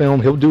last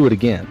film. He'll do it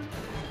again.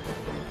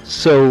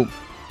 So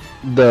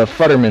the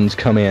Futtermans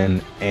come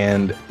in,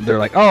 and they're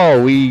like,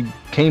 "Oh, we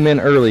came in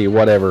early,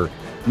 whatever.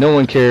 No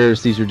one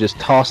cares. These are just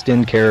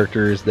tossed-in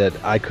characters that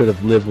I could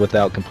have lived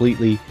without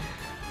completely."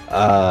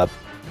 I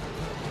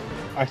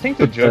think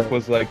the joke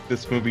was like,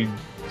 this movie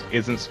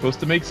isn't supposed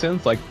to make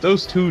sense. Like,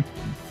 those two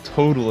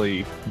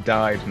totally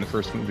died in the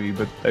first movie,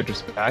 but they're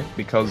just back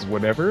because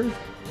whatever.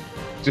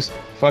 Just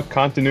fuck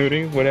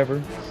continuity,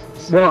 whatever.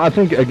 Well, I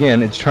think,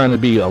 again, it's trying to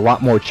be a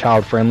lot more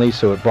child-friendly,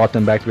 so it brought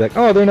them back to be like,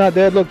 "Oh, they're not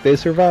dead. Look, they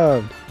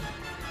survived."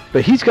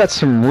 But he's got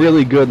some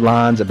really good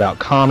lines about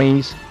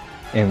commies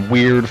and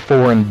weird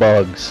foreign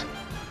bugs.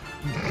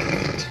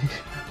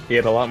 He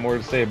had a lot more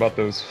to say about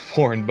those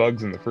foreign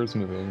bugs in the first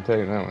movie, I can tell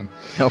you that one.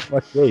 Oh,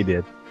 fuck yeah, he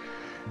did.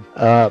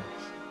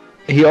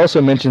 He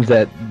also mentions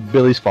that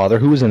Billy's father,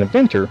 who was an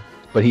inventor,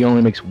 but he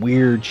only makes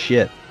weird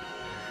shit.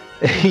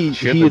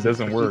 That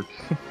doesn't work.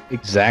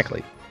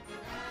 Exactly.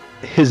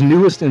 His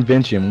newest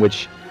invention,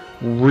 which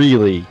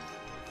really,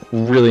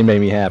 really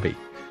made me happy,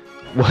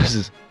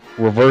 was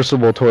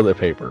reversible toilet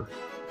paper.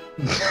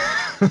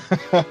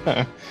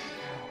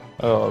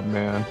 Oh,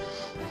 man.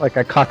 Like,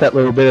 I caught that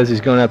little bit as he's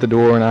going out the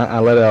door, and I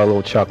let out a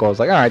little chuckle. I was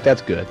like, all right,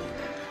 that's good.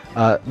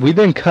 We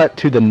then cut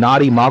to the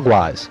naughty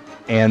Mogwais,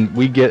 and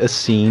we get a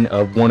scene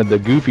of one of the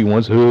goofy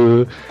ones,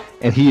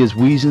 and he is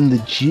wheezing the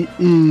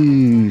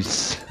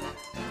juice.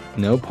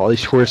 Pauly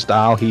Shore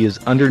style. He is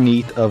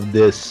underneath of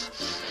this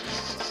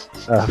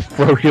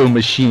froyo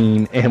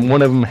machine, and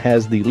one of them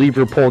has the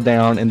lever pulled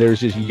down, and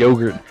there's just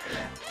yogurt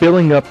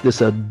filling up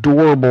this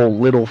adorable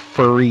little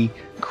furry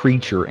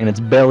creature, and its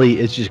belly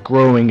is just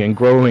growing and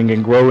growing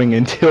and growing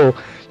until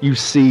you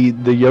see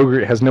the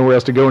yogurt has nowhere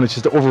else to go, and it's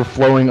just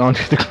overflowing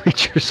onto the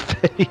creature's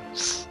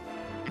face.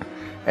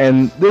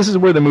 And this is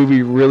where the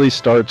movie really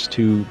starts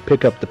to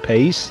pick up the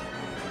pace,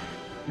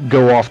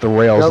 go off the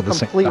rails at the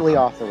same time. Completely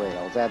off the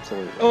rails,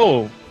 absolutely.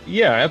 Oh,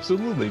 yeah,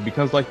 absolutely.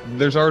 Because, like,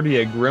 there's already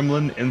a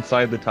gremlin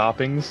inside the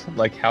toppings.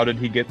 Like, how did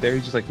he get there?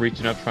 He's just, like,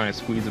 reaching up trying to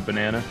squeeze a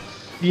banana.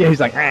 Yeah,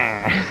 he's like,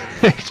 ah.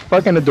 It's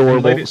fucking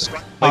adorable. Lady's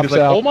like,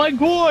 oh my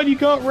god, you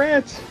got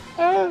rats.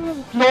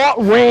 Ah. Not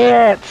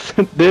rats.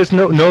 There's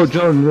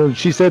no.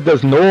 She said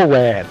there's no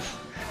rats.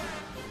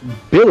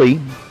 Billy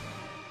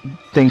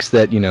thinks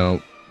that,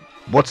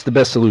 what's the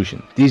best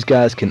solution? These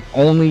guys can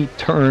only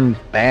turn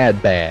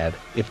bad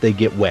if they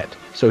get wet.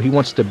 So he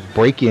wants to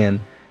break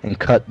in and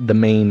cut the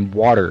main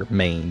water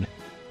main.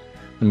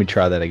 Let me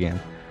try that again.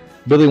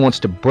 Billy wants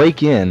to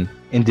break in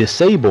and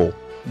disable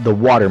the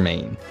water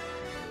main.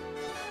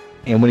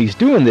 And when he's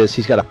doing this,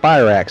 he's got a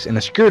fire axe, and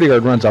a security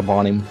guard runs up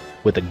on him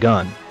with a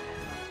gun.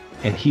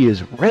 And he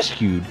is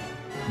rescued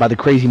by the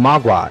crazy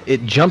Mogwai.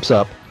 It jumps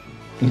up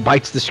and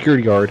bites the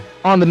security guard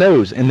on the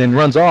nose and then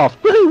runs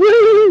off,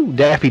 woo-hoo,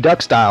 Daffy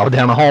Duck style,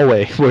 down a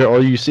hallway where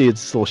all you see is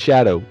this little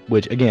shadow,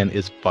 which, again,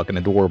 is fucking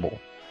adorable.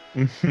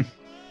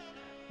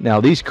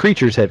 Now, these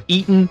creatures have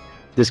eaten.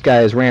 This guy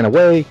has ran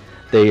away.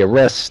 They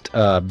arrest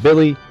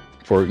Billy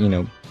for,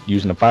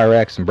 using a fire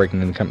axe and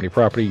breaking into company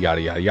property,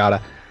 yada, yada,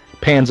 yada.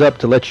 Pans up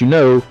to let you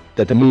know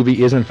that the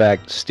movie is, in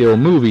fact, still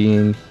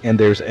moving, and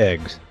there's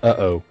eggs.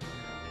 Uh-oh.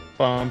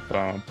 Bum,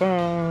 bum,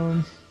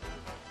 bum.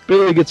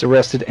 Billy gets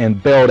arrested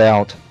and bailed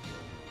out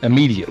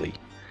immediately.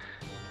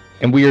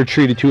 And we are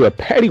treated to a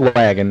paddy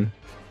wagon,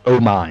 oh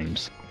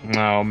mimes.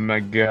 Oh my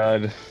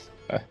god.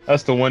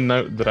 That's the one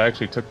note that I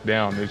actually took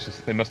down. It's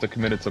just, they must have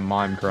committed some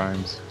mime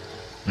crimes.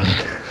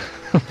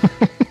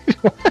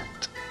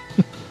 What?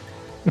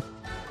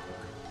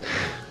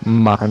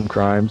 Mime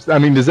crimes. I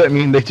mean, does that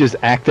mean they just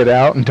act it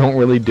out and don't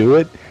really do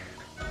it?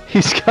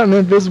 He's got an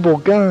invisible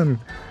gun.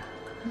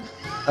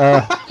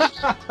 It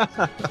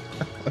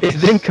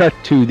then cut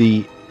to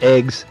the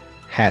eggs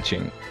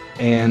hatching.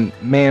 And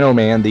man, oh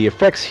man, the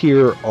effects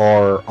here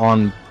are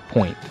on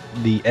point.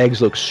 The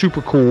eggs look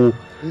super cool.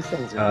 These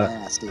things are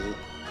nasty.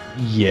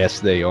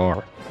 Yes, they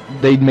are.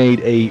 They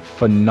made a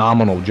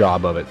phenomenal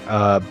job of it.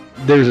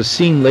 There's a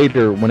scene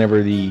later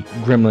whenever the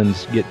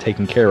gremlins get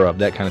taken care of,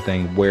 that kind of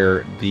thing,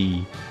 where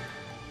the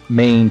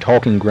main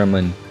talking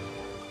gremlin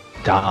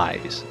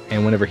dies.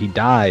 And whenever he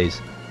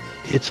dies,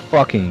 it's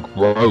fucking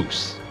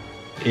gross.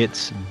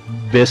 It's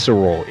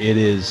visceral. It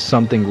is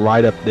something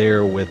right up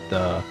there with,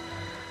 a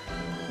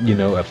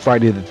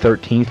Friday the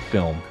 13th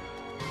film.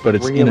 But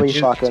it's really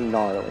fucking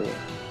gnarly.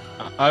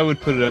 I would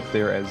put it up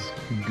there as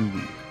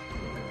gooey.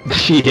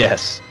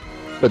 Yes.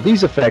 But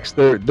these effects,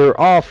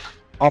 they're off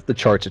the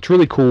charts. It's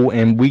really cool,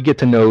 and we get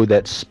to know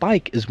that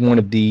Spike is one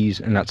of these,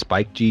 not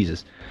Spike,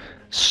 Jesus.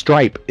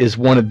 Stripe is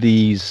one of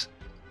these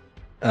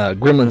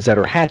gremlins that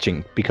are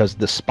hatching, because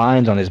the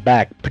spines on his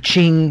back,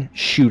 pa-ching,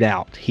 shoot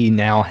out. He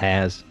now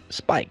has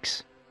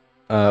spikes.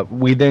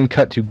 We then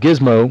cut to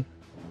Gizmo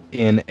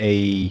in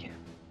a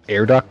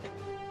air duct,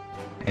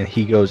 and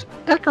he goes,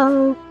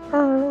 Echo.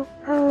 Oh,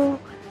 oh.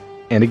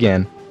 and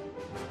again,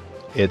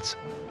 it's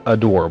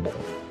adorable.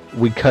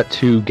 We cut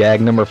to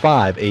gag number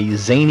 5, a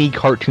zany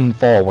cartoon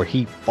fall where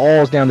he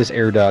falls down this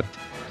air duct,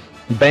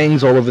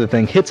 bangs all over the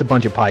thing, hits a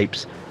bunch of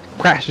pipes,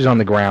 crashes on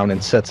the ground,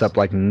 and sets up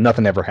like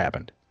nothing ever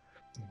happened.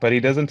 But he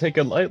doesn't take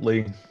it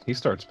lightly. He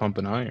starts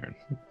pumping iron.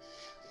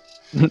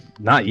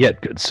 Not yet,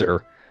 good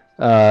sir.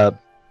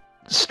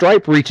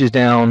 Stripe reaches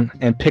down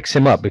and picks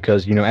him up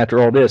because,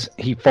 after all this,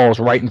 he falls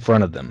right in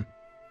front of them.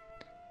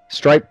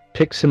 Stripe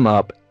picks him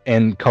up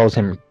and calls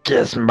him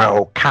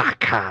Gizmo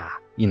Caca.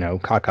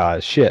 Caca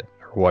is shit.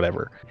 Or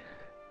whatever.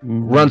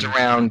 Runs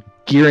around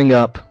gearing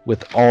up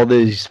with all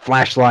these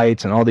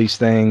flashlights and all these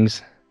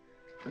things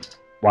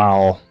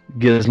while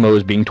Gizmo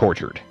is being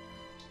tortured.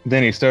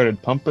 Then he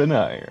started pumping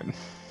iron.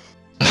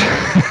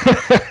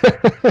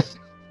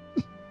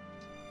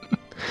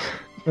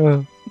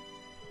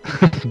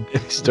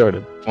 He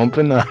started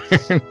pumping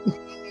iron.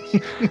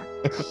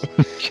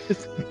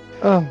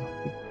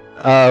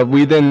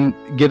 We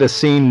then get a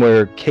scene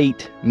where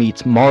Kate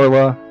meets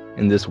Marla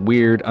in this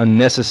weird,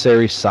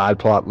 unnecessary side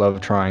plot love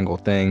triangle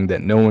thing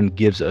that no one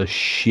gives a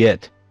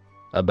shit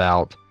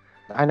about.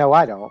 I know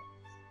I don't.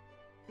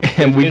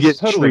 And we get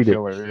totally treated.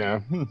 filler, yeah.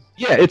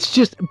 Yeah, it's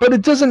just, but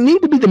it doesn't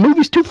need to be. The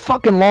movie's too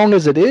fucking long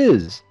as it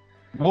is.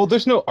 Well,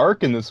 there's no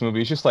arc in this movie.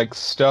 It's just like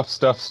stuff.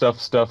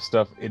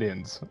 It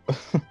ends.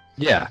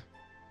 Yeah.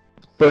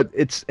 But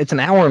it's an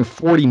hour and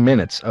 40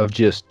 minutes of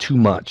just too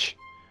much.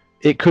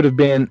 It could have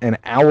been an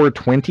hour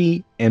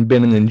 20 and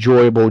been an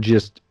enjoyable,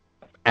 just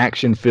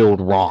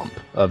action-filled romp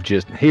of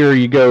just, here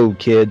you go,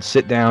 kids,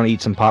 sit down,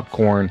 eat some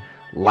popcorn,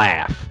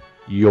 laugh.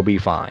 You'll be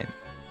fine.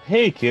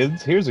 Hey,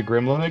 kids, here's a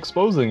gremlin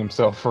exposing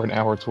himself for an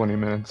hour 20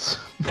 minutes.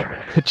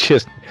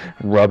 Just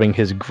rubbing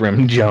his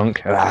grim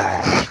junk.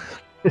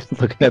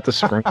 Looking at the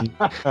screen.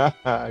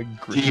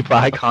 Deep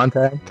eye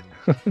contact.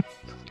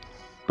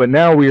 But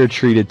now we are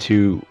treated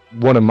to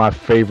one of my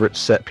favorite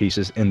set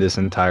pieces in this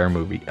entire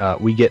movie.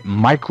 We get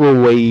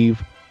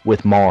Microwave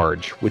with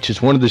Marge, which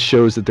is one of the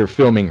shows that they're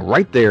filming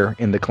right there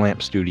in the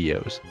Clamp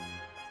Studios.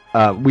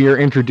 We are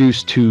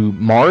introduced to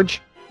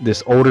Marge,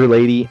 this older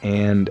lady,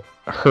 and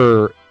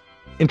her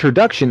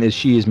introduction is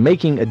she is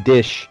making a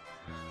dish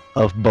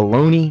of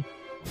bologna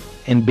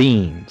and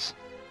beans.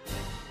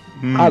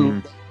 I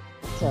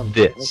love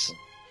this.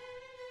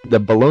 The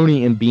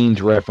bologna and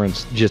beans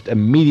reference just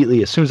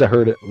immediately, as soon as I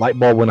heard it, light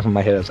bulb went off in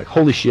my head. I was like,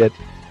 holy shit,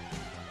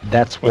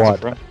 that's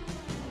what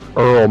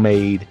Earl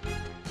made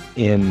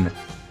in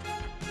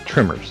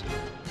Tremors.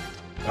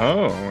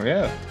 Oh,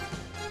 yeah.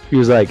 He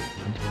was like,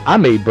 I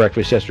made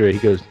breakfast yesterday. He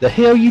goes, the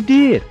hell you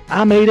did?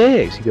 I made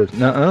eggs. He goes,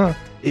 nuh-uh.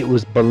 It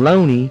was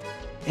bologna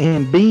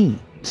and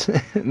beans.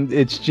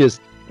 It's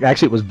just,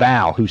 actually it was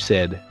Val who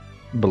said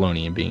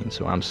bologna and beans,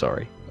 so I'm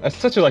sorry. That's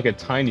such a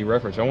tiny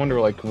reference. I wonder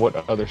what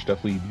other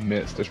stuff we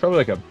missed. There's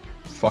probably a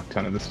fuck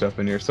ton of this stuff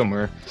in here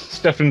somewhere,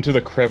 stuffed into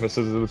the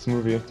crevices of this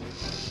movie.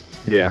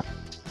 Yeah.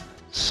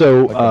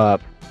 So,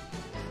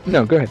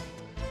 no, go ahead.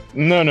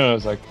 No, it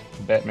was like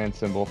Batman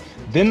symbol.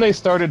 Then they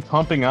started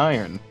pumping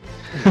iron.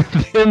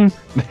 Then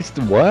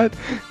what?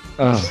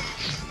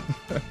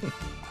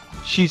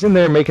 She's in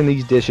there making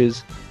these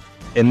dishes,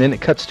 and then it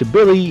cuts to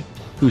Billy,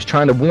 who's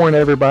trying to warn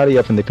everybody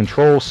up in the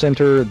control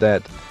center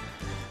that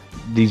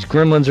these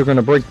gremlins are going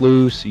to break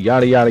loose,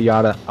 yada yada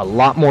yada. A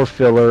lot more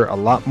filler, a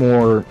lot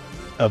more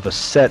of a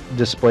set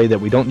display that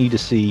we don't need to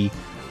see.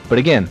 But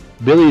again,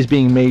 Billy is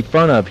being made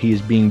fun of. He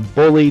is being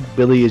bullied.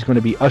 Billy is going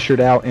to be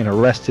ushered out and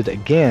arrested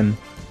again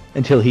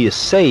until he is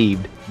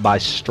saved by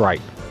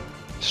Stripe.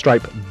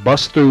 Stripe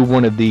busts through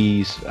one of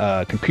these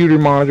computer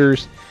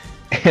monitors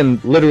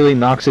and literally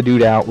knocks a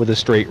dude out with a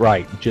straight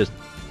right. Just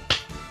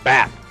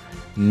bap,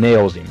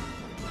 nails him.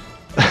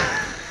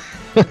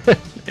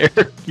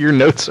 Eric, your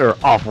notes are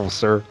awful,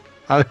 sir.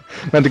 I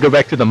meant to go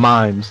back to the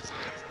mimes.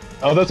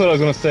 Oh, that's what I was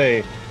gonna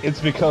say. It's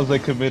because they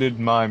committed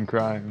mime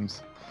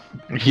crimes.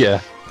 Yeah.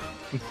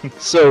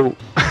 So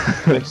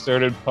they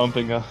started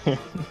pumping iron.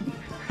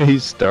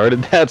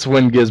 That's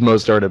when Gizmo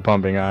started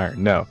pumping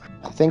iron. No.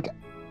 I think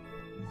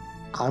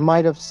I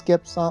might have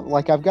skipped some.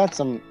 Like, I've got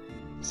some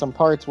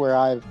parts where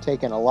I've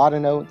taken a lot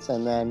of notes,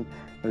 and then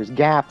there's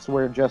gaps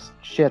where just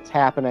shit's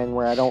happening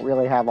where I don't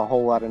really have a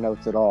whole lot of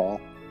notes at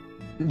all.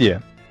 Yeah.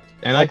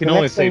 And I can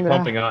only say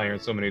pumping iron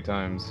so many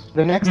times.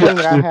 The next thing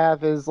that I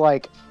have is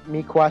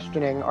me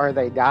questioning, are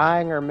they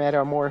dying or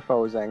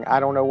metamorphosing?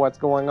 I don't know what's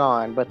going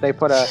on, but they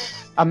put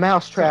a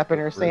mouse trap in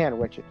her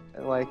sandwich.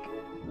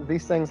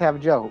 These things have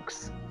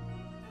jokes.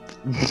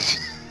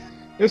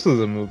 This is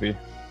a movie.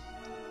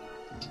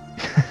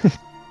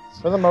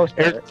 For the most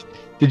part. Eric,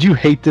 did you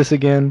hate this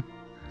again?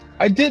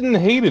 I didn't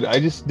hate it. I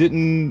just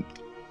didn't...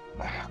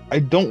 I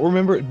don't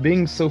remember it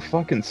being so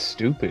fucking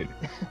stupid.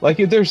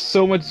 There's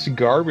so much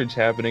garbage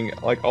happening,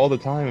 all the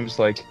time. I'm just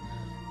like,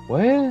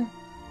 what?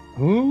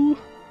 Who?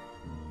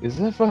 Is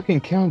that fucking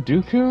Count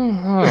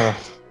Dooku?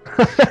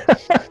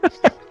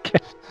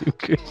 Count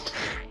Dooku.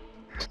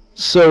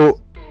 So,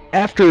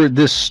 after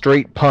this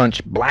straight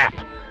punch,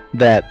 blap,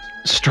 that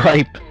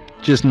Stripe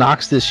just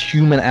knocks this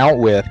human out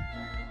with,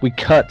 we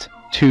cut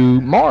to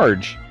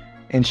Marge.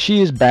 And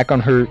she is back on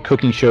her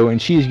cooking show,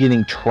 and she is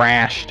getting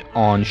trashed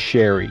on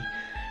Sherry.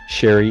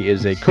 Sherry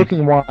is a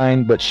cooking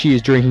wine, but she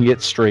is drinking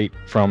it straight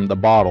from the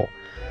bottle.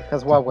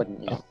 Because why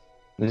wouldn't you?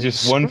 There's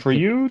just one for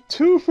you,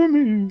 two for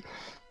me.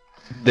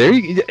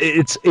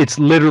 It's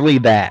literally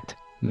that.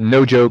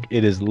 No joke,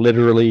 it is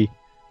literally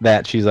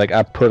that. She's like,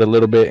 I put a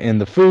little bit in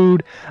the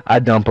food, I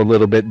dump a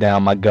little bit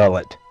down my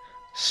gullet.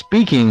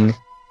 Speaking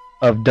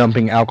of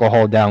dumping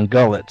alcohol down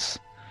gullets.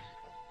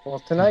 Well,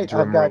 tonight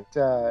I've got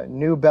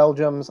New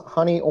Belgium's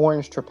Honey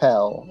Orange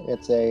Tripel.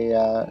 It's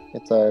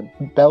a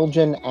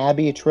Belgian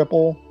Abbey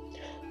triple.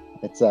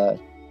 It's a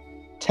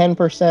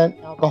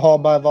 10% alcohol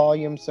by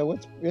volume, so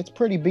it's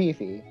pretty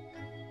beefy.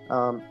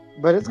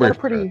 But it's got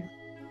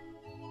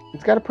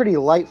a pretty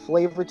light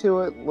flavor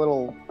to it.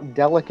 Little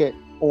delicate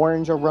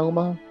orange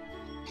aroma,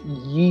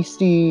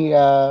 yeasty.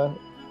 The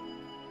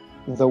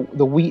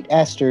wheat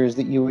esters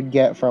that you would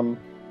get from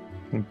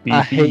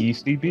beefy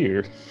yeasty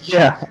beer.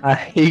 Yeah, I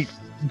hate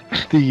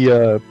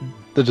the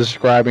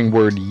describing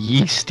word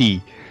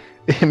yeasty.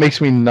 It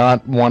makes me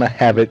not want to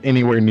have it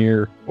anywhere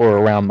near or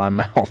around my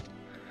mouth.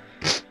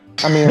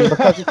 I mean,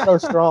 because it's so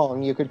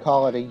strong, you could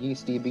call it a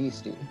yeasty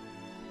beastie.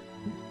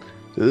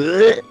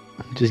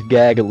 Just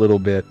gag a little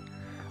bit.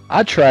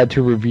 I tried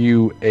to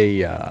review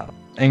a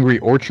Angry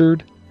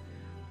Orchard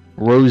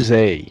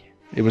Rosé.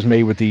 It was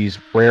made with these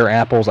rare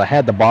apples. I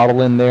had the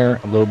bottle in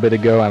there a little bit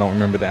ago. I don't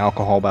remember the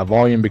alcohol by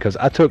volume because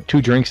I took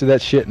 2 drinks of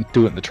that shit and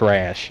threw it in the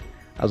trash.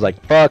 I was like,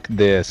 fuck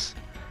this.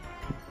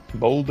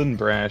 Bold and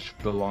brash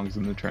belongs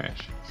in the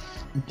trash.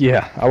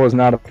 Yeah, I was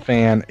not a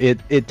fan.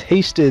 It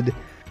tasted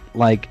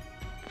like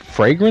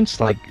fragrance,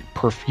 like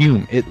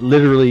perfume. It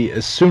literally,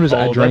 as soon as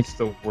I drank... that's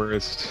the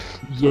worst.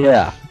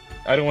 Yeah.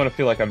 I don't want to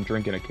feel like I'm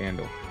drinking a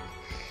candle.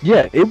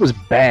 Yeah, it was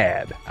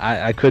bad.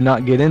 I could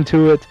not get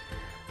into it.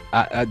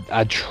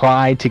 I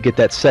tried to get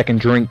that second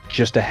drink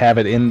just to have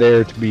it in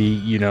there to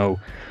be,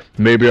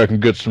 maybe I can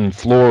get some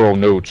floral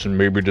notes and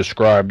maybe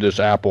describe this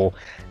apple.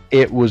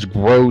 It was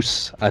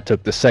gross. I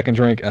took the second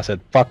drink. I said,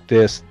 "Fuck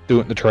this!" Threw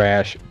it in the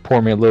trash.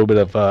 Pour me a little bit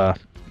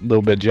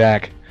of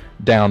Jack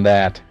down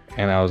that,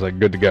 and I was like,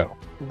 good to go.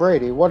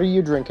 Brady, what are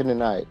you drinking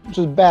tonight?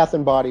 Just Bath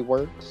and Body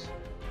Works.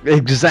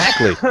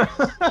 Exactly.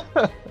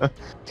 To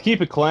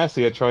keep it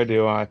classy, I tried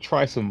to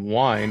try some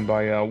wine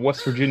by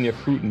West Virginia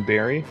Fruit and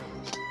Berry.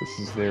 This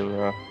is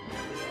their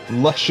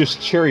luscious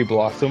cherry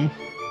blossom.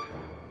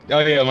 Oh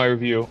yeah, my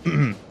review.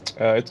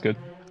 It's good.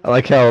 I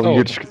like how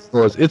your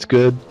was. It's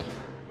good.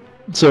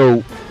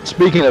 So,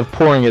 speaking of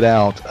pouring it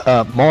out,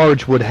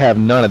 Marge would have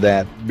none of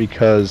that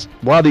because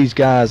while these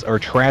guys are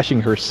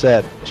trashing her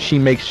set, she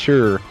makes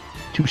sure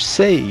to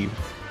save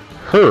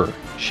her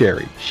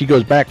sherry. She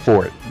goes back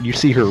for it. You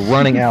see her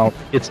running out.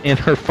 It's in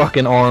her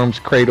fucking arms,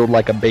 cradled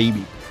like a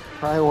baby.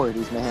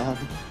 Priorities, man.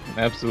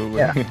 Absolutely.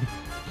 Yeah.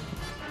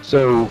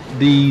 So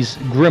these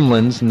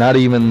gremlins, not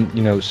even,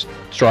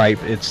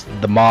 Stripe, it's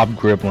the mob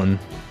gremlin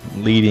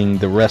leading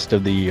the rest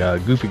of the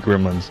goofy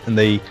gremlins, and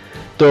they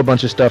throw a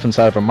bunch of stuff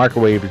inside of a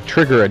microwave to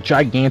trigger a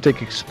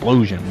gigantic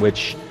explosion,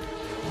 which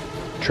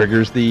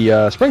triggers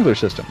the sprinkler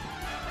system.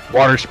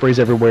 Water sprays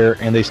everywhere,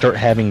 and they start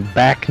having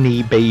back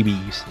knee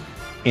babies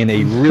in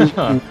a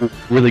really,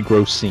 really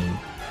gross scene.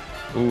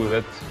 Ooh,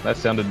 that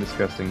sounded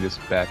disgusting,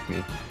 just back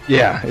knee.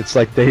 Yeah, it's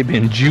like they've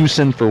been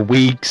juicing for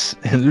weeks,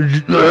 and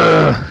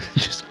they're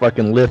just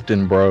fucking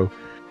lifting, bro.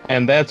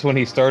 And that's when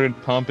he started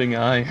pumping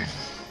iron.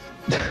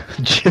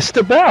 Just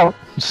about,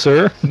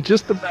 sir.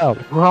 Just about.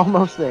 We're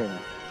almost there.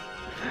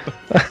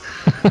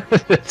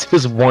 That's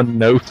his one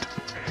note.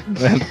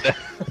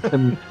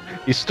 And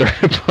he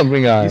started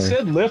pumping iron. He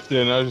said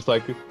lifting, I was just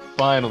like,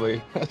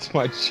 finally, that's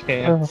my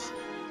chance.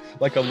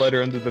 Like a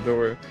letter under the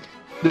door.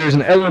 There's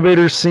an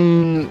elevator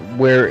scene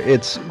where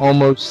it's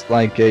almost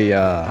like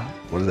a,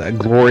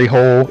 glory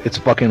hole. It's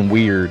fucking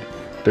weird.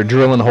 They're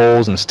drilling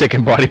holes and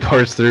sticking body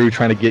parts through,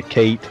 trying to get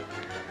Kate.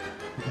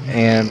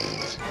 And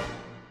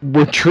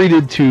we're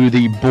treated to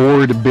the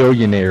bored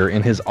billionaire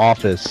in his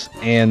office,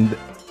 and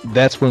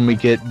that's when we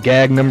get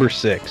gag number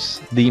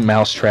 6, the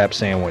mousetrap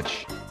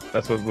sandwich.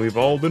 That's what we've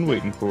all been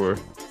waiting for.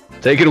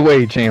 Take it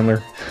away,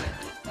 Chandler.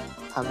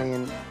 I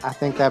mean, I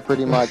think that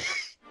pretty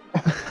much...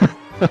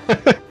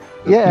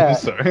 Yeah.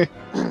 Sorry.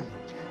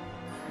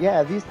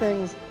 Yeah,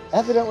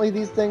 evidently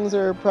these things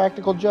are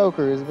practical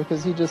jokers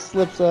because he just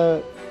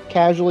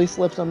casually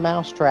slips a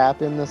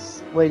mousetrap in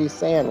this lady's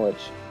sandwich.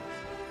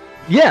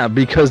 Yeah,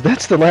 because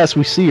that's the last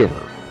we see of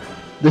her.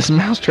 This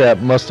mousetrap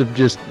must have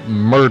just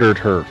murdered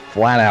her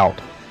flat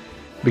out.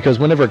 Because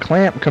whenever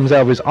Clamp comes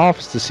out of his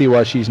office to see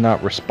why she's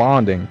not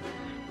responding,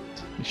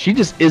 she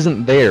just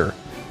isn't there.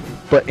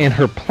 But in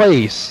her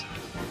place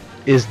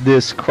is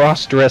this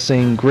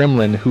cross-dressing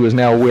gremlin who is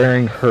now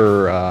wearing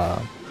her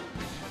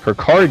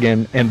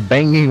cardigan and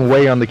banging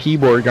away on the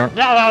keyboard going,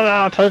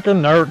 no,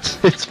 taking notes.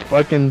 It's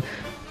fucking...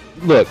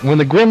 Look, when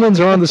the gremlins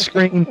are on the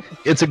screen,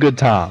 it's a good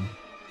time.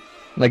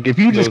 Like, if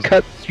you just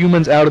cut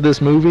humans out of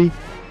this movie,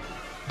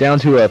 down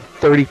to a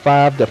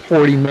 35 to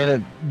 40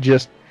 minute,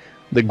 just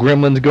the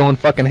gremlins going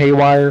fucking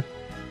haywire,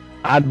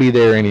 I'd be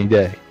there any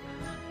day.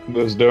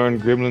 Those darn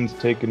gremlins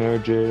taking our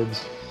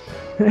jabs.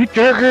 They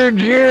took our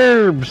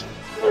jabs!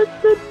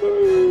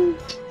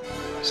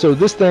 So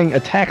this thing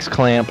attacks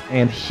Clamp,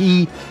 and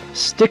he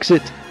sticks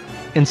it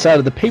inside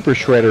of the paper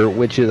shredder,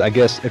 which is, I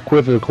guess,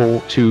 equivocal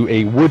to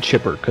a wood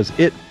chipper, because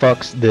it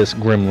fucks this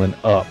gremlin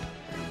up.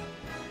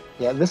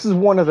 Yeah, this is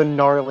one of the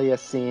gnarliest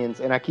scenes,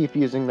 and I keep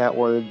using that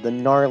word, the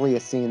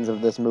gnarliest scenes of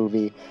this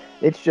movie.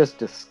 It's just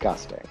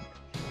disgusting.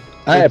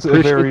 It's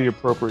a very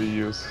appropriate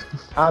use.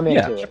 I'm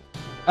into it.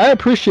 I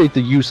appreciate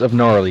the use of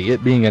gnarly,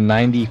 it being a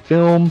 90s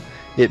film,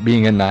 it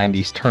being a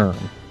 90s term.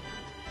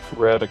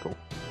 Radical.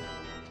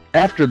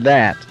 After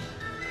that,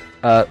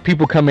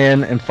 people come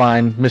in and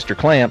find Mr.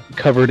 Clamp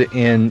covered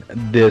in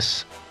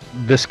this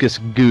viscous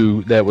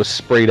goo that was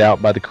sprayed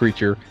out by the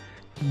creature.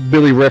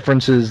 Billy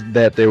references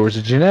that there was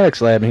a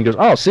genetics lab, and he goes,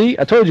 oh, see,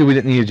 I told you we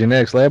didn't need a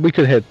genetics lab. We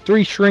could have had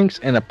 3 shrinks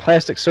and a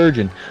plastic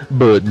surgeon.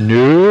 But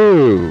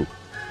no.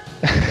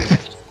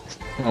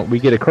 Well, we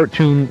get a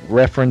cartoon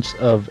reference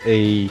of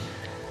a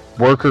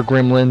worker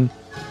gremlin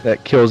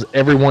that kills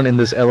everyone in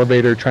this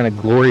elevator trying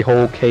to glory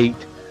hole Kate,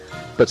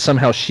 but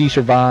somehow she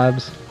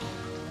survives.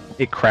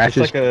 It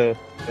crashes. It's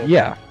like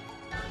yeah.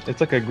 It's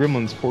like a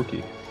gremlin's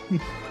Porky.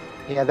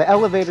 Yeah, the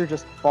elevator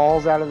just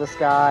falls out of the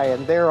sky,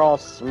 and they're all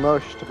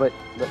smushed, but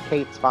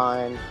Kate's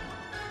fine.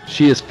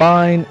 She is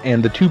fine,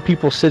 and the 2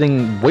 people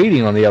sitting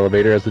waiting on the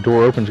elevator as the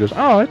door opens goes,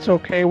 oh, it's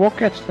okay, we'll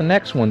catch the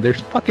next one. There's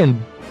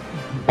fucking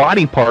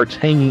body parts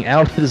hanging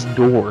out of this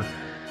door.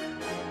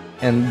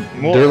 And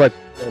they're like...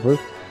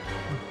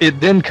 It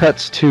then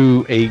cuts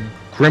to a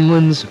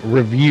Gremlins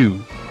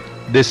review.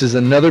 This is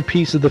another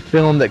piece of the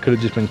film that could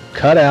have just been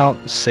cut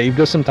out, saved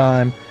us some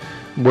time,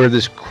 where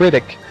this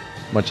critic,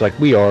 much like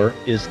we are,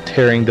 is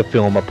tearing the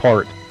film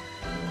apart.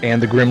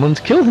 And the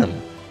Gremlins kill him.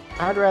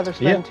 I'd rather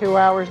spend 2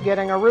 hours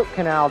getting a root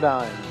canal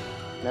done.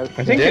 No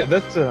I think shit.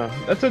 that's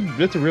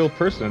a real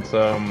person. It's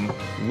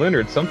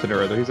Leonard something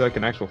or other. He's like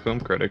an actual film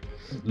critic.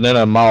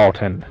 Leonard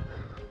Maltin.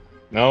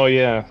 Oh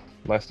yeah,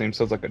 last name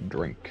sounds like a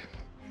drink.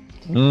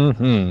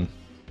 Mm-hmm.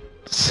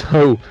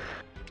 So,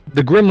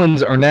 the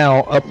Gremlins are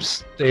now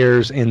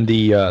upstairs in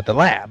the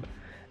lab,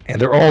 and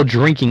they're all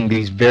drinking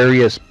these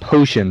various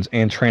potions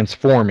and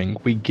transforming.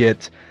 We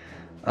get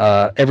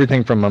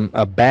everything from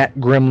a bat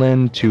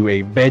gremlin to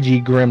a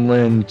veggie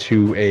gremlin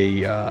to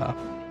a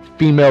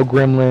female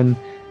gremlin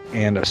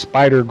and a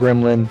spider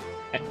gremlin.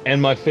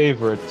 And my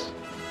favorite,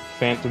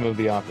 Phantom of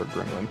the Opera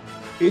gremlin.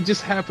 It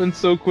just happens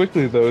so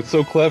quickly though. It's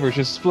so clever. It's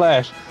just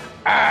splash.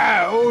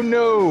 Ah! Oh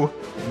no!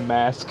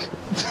 Mask.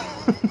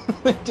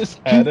 They just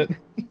had it.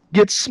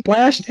 Gets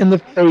splashed in the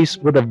face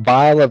with a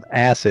vial of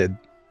acid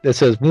that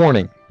says,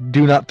 "Warning,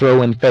 do not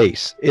throw in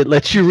face." It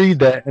lets you read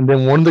that, and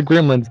then one of the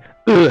gremlins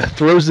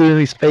throws it in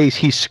his face.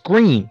 He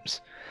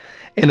screams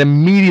and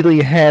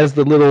immediately has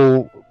the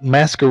little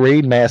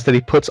masquerade mask that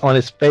he puts on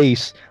his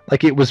face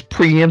like it was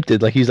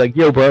preempted. Like he's like,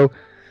 "Yo, bro,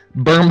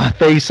 burn my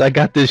face. I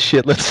got this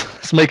shit.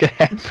 Let's make it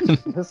happen."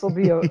 This will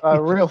be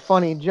a real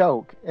funny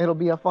joke. It'll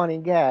be a funny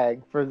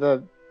gag for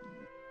the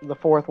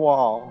fourth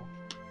wall.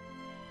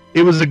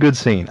 It was a good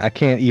scene. I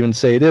can't even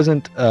say it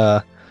isn't.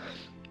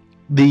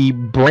 The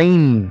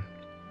brain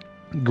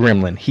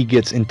gremlin, he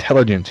gets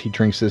intelligence. He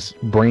drinks this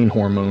brain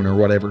hormone or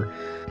whatever.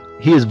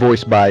 He is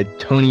voiced by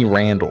Tony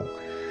Randall.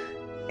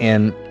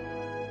 And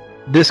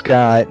this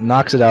guy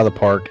knocks it out of the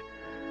park.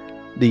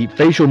 The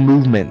facial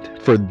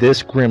movement for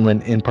this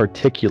gremlin in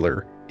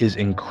particular is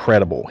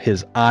incredible.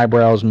 His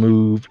eyebrows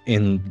move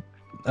in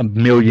a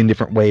million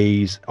different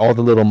ways. All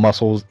the little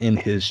muscles in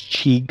his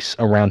cheeks,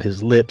 around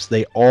his lips,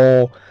 they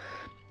all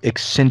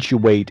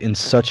accentuate in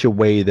such a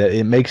way that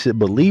it makes it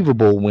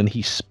believable when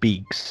he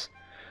speaks.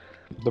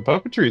 The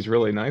puppetry is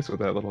really nice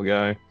with that little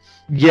guy.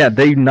 Yeah,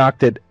 they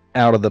knocked it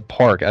out of the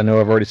park. I know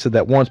I've already said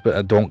that once, but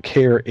I don't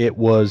care. It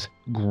was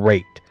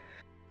great.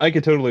 I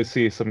could totally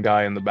see some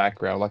guy in the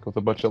background, like with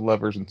a bunch of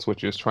levers and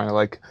switches, trying to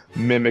like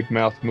mimic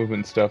mouth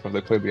movement stuff as they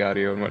play the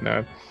audio and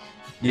whatnot.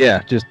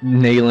 Yeah, just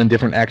nailing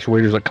different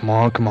actuators like, come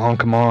on, come on,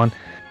 come on.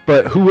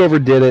 But whoever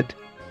did it,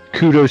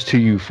 kudos to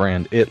you,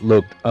 friend. It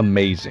looked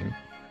amazing.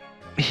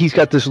 He's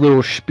got this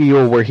little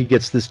spiel where he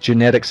gets this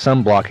genetic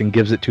sunblock and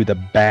gives it to the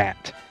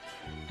bat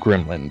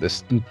gremlin,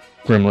 this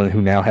gremlin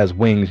who now has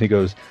wings. He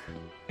goes,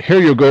 "Here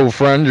you go,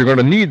 friend. You're going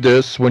to need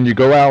this when you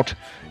go out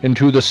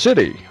into the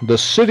city. The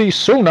city's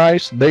so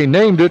nice, they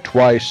named it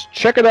twice.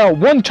 Check it out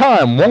one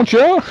time, won't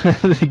you?"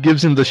 He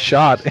gives him the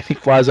shot, and he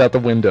flies out the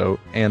window,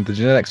 and the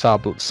genetic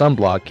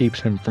sunblock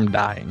keeps him from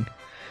dying.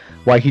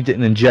 Why he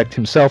didn't inject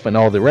himself and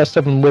all the rest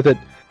of them with it.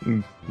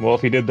 Well,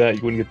 if he did that,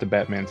 you wouldn't get the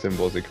Batman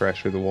symbol as he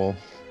crashed through the wall.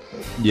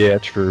 Yeah,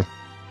 true.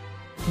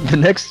 The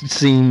next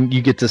scene,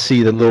 you get to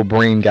see the little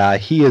brain guy.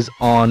 He is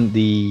on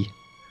the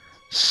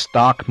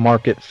stock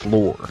market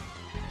floor.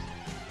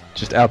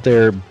 Just out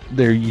there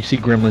you see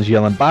gremlins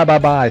yelling, "Buy, buy,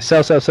 buy,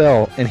 sell, sell,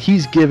 sell." And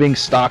he's giving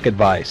stock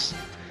advice.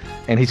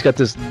 And he's got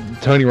this,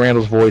 Tony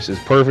Randall's voice is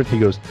perfect. He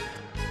goes,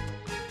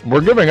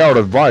 "We're giving out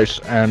advice,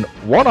 and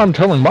what I'm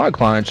telling my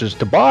clients is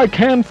to buy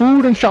canned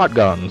food and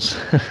shotguns."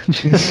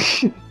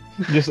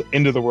 Just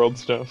into the world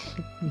stuff.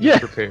 Yeah,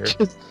 Prepare.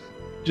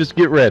 Just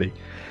get ready.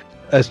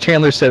 As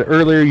Chandler said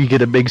earlier, you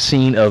get a big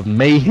scene of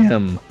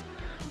mayhem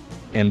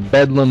and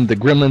bedlam. The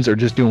gremlins are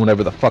just doing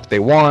whatever the fuck they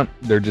want.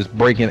 They're just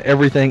breaking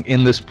everything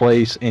in this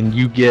place, and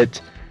you get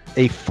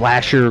a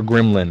flasher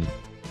gremlin.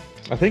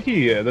 I think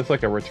that's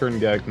like a return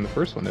gag from the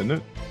first one, isn't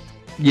it?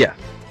 Yeah.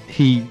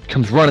 He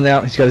comes running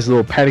out. He's got his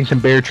little Paddington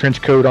Bear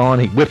trench coat on.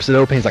 He whips it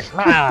open. He's like,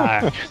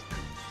 "Ah!"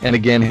 And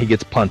again, he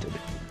gets punted.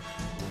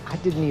 I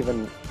didn't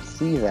even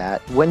see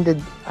that. When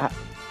did...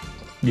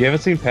 You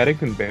haven't seen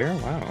Paddington Bear?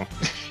 Wow.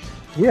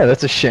 Yeah,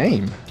 that's a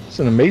shame. It's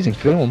an amazing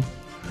film.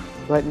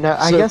 But no,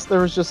 I guess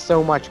there was just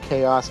so much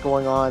chaos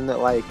going on that,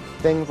 like,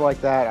 things like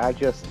that,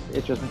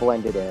 it just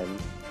blended in.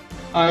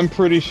 I'm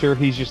pretty sure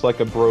he's just like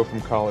a bro from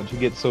college. He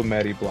gets so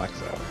mad he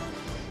blacks out.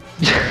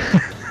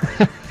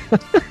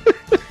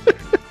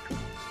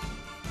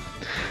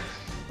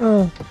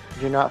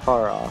 You're not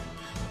far off.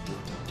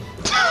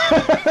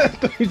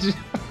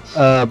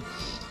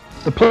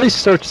 The place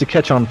starts to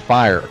catch on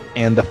fire,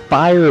 and the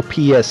fire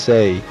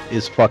PSA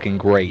is fucking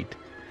great.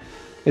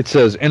 It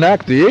says,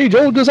 "Enact the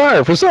age-old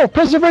desire for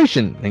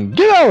self-preservation and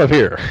get out of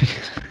here."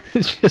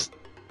 It's just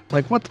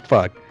like, what the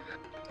fuck?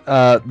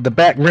 The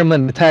Bat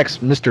Gremlin attacks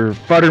Mr.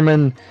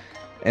 Futterman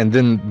and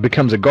then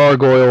becomes a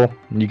gargoyle,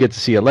 and you get to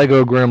see a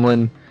Lego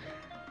Gremlin.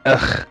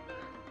 Ugh.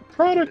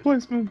 Product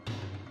placement.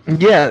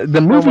 Yeah,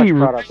 the movie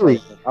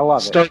really I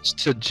love starts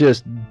to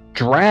just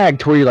drag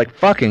to where you're like,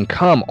 fucking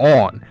come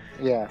on.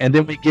 Yeah. And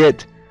then we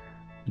get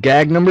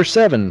gag number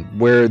 7,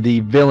 where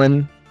the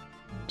villain,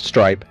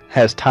 Stripe,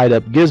 has tied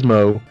up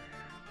Gizmo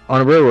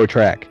on a railroad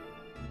track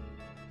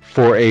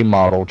for a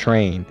model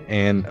train.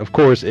 And, of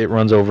course, it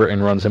runs over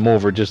and runs him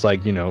over, just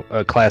like, you know,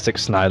 a classic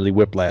Snidely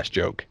Whiplash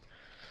joke.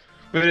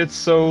 But it's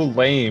so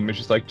lame. It's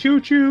just like,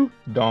 choo-choo,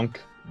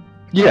 donk.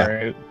 Yeah. All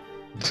right.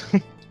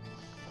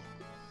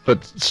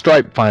 But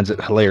Stripe finds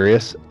it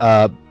hilarious.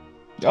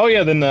 Oh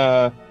yeah, then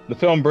the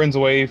film burns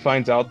away,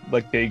 finds out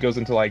like he goes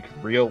into like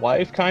real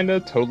life, kind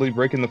of totally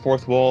breaking the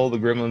fourth wall. The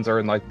Gremlins are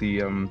in like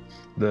the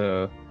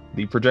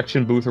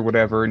projection booth or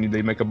whatever, and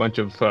they make a bunch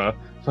of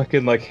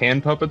fucking like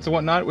hand puppets and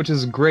whatnot, which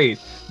is great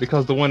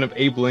because the one of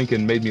Abe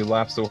Lincoln made me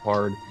laugh so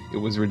hard it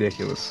was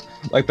ridiculous.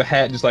 Like the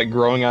hat just like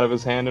growing out of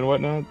his hand and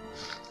whatnot.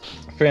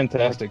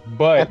 Fantastic.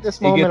 But at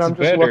this moment, I'm just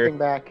better. looking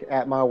back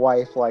at my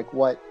wife, like,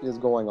 what is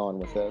going on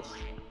with this?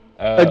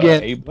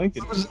 Again, Abe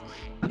Lincoln.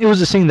 It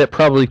was a scene that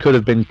probably could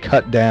have been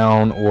cut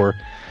down or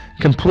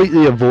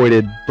completely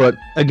avoided. But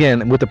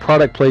again, with the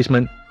product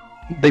placement,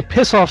 they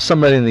piss off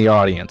somebody in the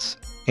audience.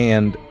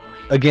 And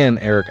again,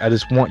 Eric, I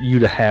just want you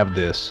to have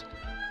this.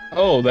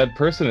 Oh, that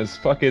person is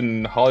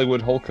fucking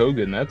Hollywood Hulk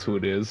Hogan. That's who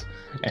it is.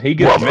 And he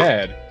gets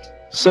mad.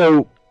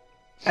 So,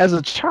 as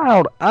a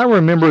child, I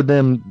remember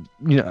them,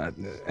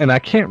 and I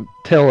can't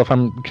tell if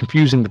I'm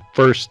confusing the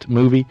first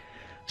movie.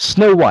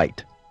 Snow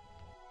White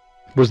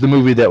was the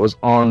movie that was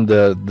on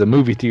the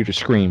movie theater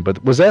screen,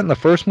 but was that in the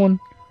first one?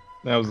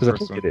 That was the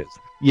first one. It is.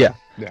 Yeah.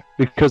 Yeah.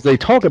 Because they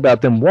talk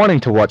about them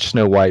wanting to watch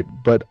Snow White,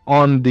 but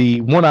on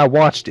the one I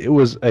watched, it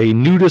was a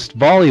nudist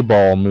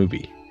volleyball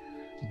movie.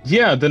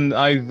 Yeah, then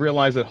I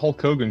realized that Hulk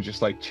Hogan's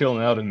just like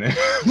chilling out in there.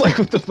 Like,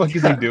 what the fuck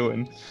is he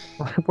doing?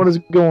 What is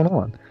going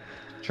on?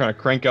 Trying to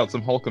crank out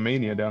some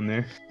Hulkamania down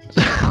there.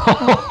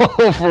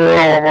 Oh, for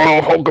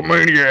all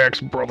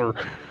Hulkamaniacs, brother.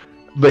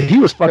 But he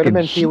was fucking Could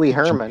have been Pee Wee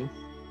Herman.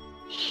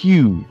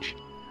 Huge.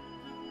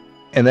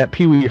 And that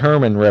Pee Wee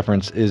Herman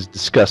reference is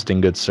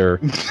disgusting, good sir.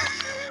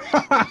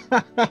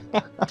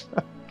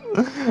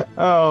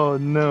 Oh,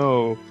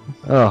 no.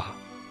 Oh.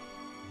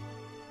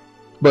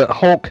 But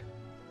Hulk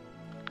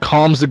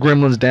calms the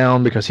Gremlins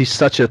down because he's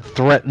such a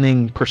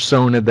threatening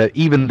persona that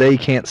even they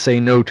can't say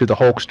no to the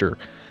Hulkster,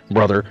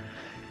 brother.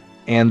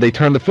 And they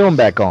turn the film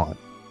back on.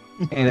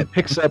 And it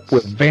picks up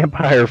with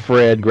Vampire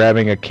Fred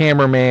grabbing a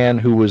cameraman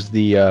who was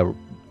the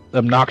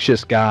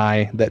obnoxious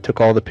guy that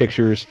took all the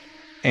pictures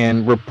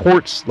and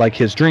reports like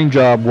his dream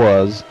job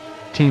was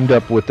teamed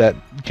up with that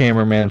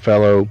cameraman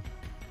fellow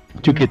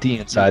to get the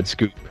inside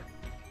scoop.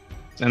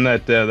 And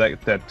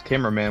that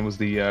cameraman was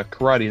the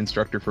karate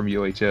instructor from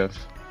UHF.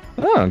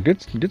 Oh,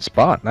 good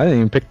spot. I didn't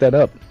even pick that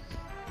up.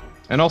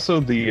 And also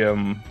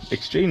the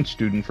exchange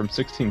student from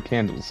 16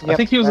 Candles. Yep, I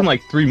think he was in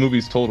like 3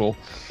 movies total.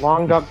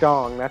 Long Duck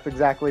Dong. That's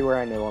exactly where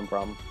I knew him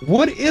from.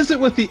 What is it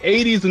with the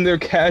 80s and their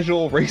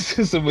casual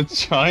racism with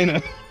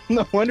China?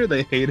 No wonder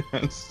they hate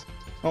us.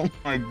 Oh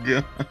my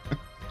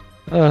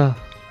god.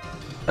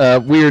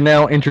 We are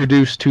now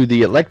introduced to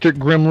the Electric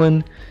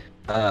Gremlin.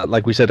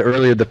 Like we said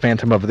earlier, the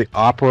Phantom of the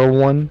Opera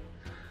one.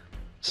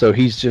 So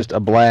he's just a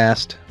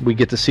blast. We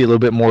get to see a little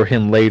bit more of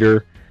him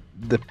later.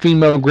 The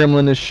female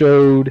Gremlin is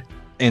showed,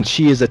 and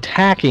she is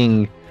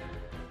attacking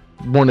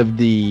one of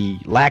the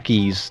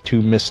lackeys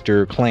to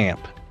Mr.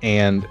 Clamp.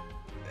 And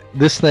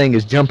this thing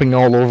is jumping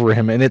all over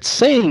him, and it's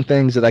saying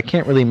things that I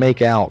can't really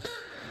make out.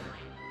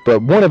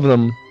 But one of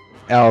them,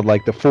 out of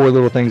like the 4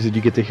 little things that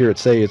you get to hear it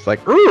say, it's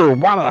like, "Ooh,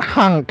 what a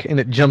hunk!" And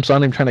it jumps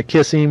on him trying to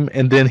kiss him,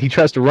 and then he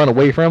tries to run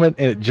away from it,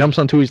 and it jumps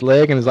onto his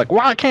leg, and it's like,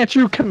 "Why can't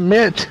you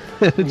commit?"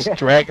 And it's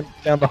dragging him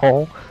down the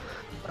hall.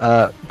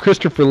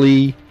 Christopher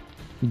Lee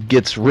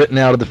gets written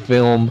out of the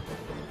film,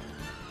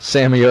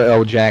 Samuel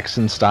L.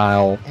 Jackson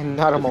style. And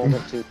not a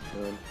moment too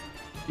soon.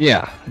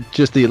 Yeah,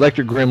 just the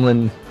Electric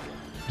Gremlin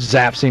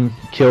zaps him,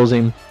 kills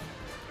him.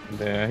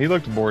 Yeah, he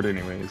looked bored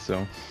anyway,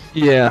 so.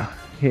 Yeah,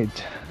 he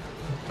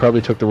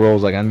probably took the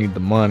roles like, I need the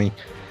money.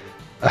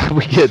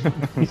 We get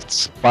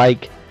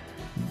Stripe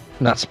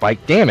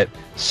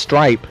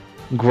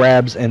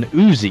grabs an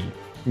Uzi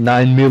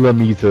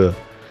 9mm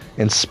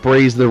and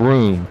sprays the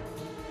room.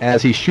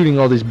 As he's shooting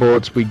all these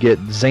bullets, we get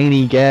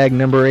zany gag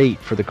number 8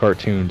 for the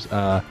cartoons.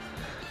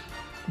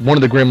 One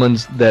of the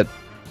Gremlins that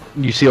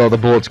you see all the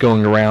bullets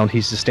going around,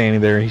 he's just standing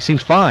there. He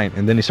seems fine,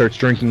 and then he starts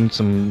drinking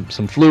some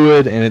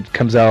fluid, and it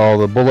comes out all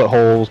the bullet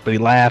holes, but he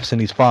laughs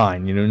and he's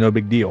fine. No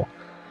big deal.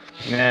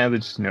 Nah, they're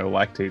just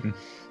lactating.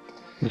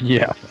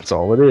 Yeah, that's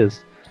all it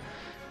is.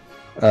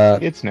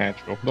 It's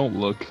natural. Don't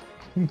look.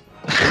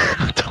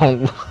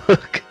 Don't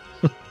look.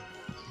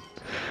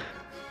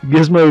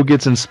 Gizmo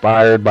gets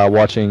inspired by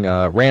watching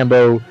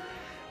Rambo,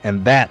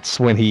 and that's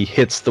when he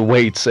hits the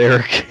weights,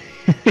 Eric.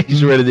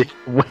 He's ready to hit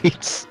the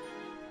weights.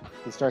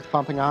 He starts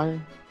pumping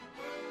iron?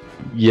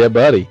 Yeah,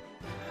 buddy.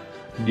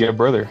 Yeah,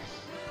 brother.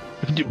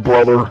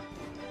 Brother.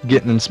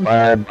 Getting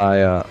inspired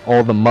by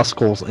all the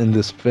muscles in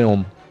this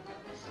film.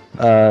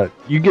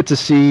 You get to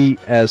see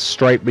as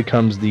Stripe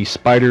becomes the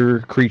spider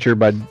creature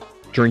by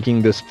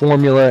drinking this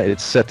formula.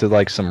 It's set to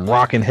like some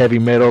rockin' heavy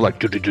metal, like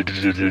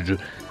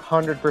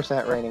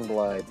 100% raining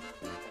blood.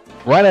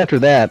 Right after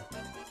that,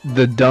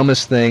 the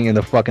dumbest thing in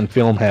the fucking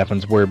film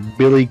happens, where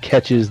Billy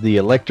catches the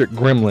Electric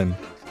Gremlin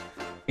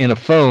in a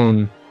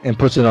phone and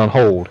puts it on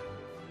hold.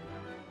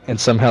 And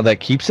somehow that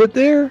keeps it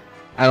there?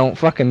 I don't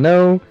fucking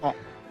know.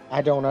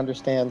 I don't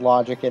understand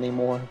logic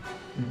anymore.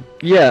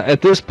 Yeah,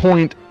 at this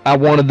point, I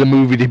wanted the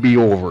movie to be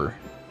over.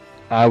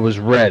 I was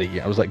ready.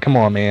 I was like, come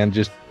on, man,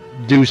 just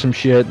do some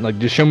shit. Like,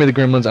 just show me the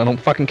Gremlins. I don't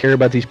fucking care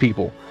about these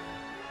people.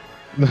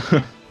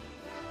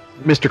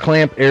 Mr.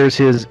 Clamp airs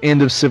his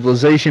end of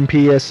civilization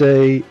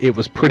PSA. It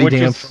was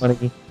pretty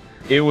funny.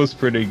 It was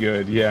pretty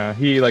good, yeah.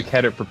 He like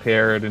had it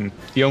prepared, and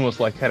he almost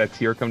like had a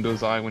tear come to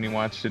his eye when he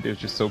watched it. It was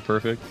just so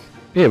perfect.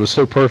 Yeah, it was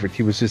so perfect.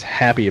 He was just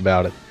happy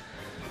about it.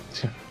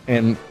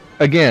 And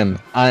again,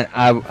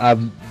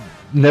 I've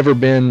never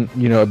been,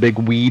 a big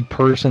weed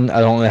person. I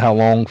don't know how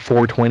long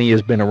 420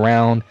 has been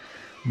around,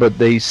 but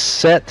they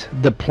set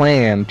the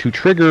plan to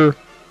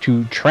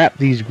trap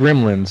these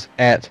gremlins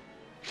at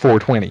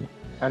 420.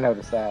 I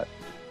noticed that.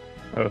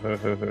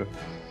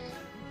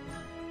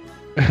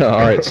 All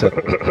right, so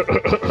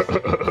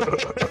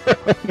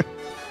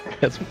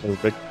that's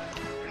perfect.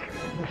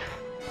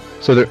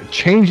 So they're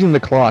changing the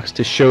clocks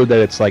to show that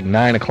it's like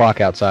 9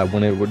 o'clock outside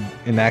when it would,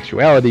 in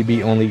actuality,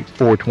 be only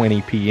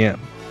 4:20 p.m.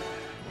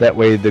 That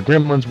way, the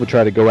gremlins would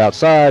try to go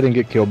outside and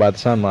get killed by the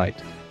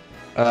sunlight.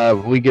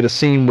 We get a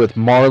scene with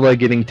Marla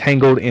getting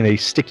tangled in a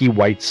sticky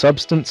white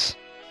substance.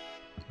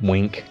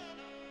 Wink.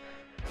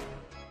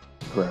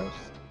 Gross.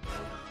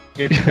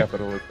 It's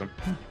capitalism.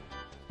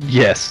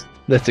 Yes,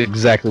 that's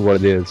exactly what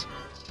it is.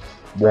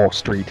 Wall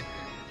Street.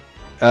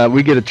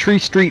 We get a Tree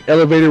Street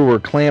elevator where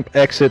Clamp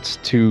exits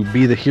to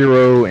be the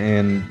hero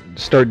and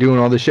start doing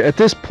all this shit. At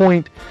this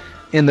point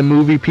in the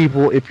movie,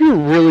 people, if you're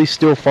really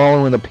still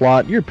following the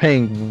plot, you're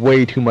paying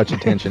way too much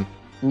attention.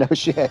 No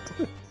shit.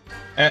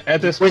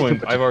 At this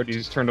point, I've already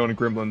just turned on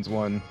Gremlins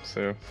 1,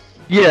 so...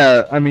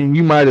 Yeah, I mean,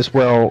 you might as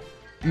well...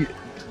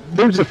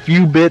 There's a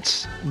few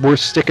bits worth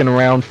sticking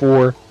around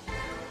for.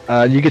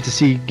 You get to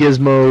see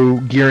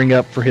Gizmo gearing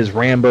up for his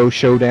Rambo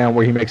showdown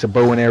where he makes a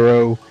bow and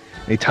arrow.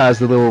 And he ties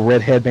the little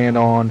red headband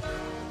on.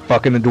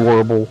 Fucking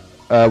adorable.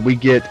 We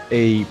get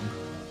a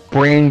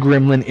Brain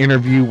Gremlin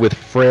interview with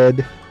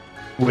Fred,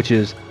 which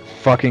is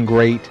fucking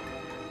great.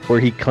 Where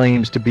he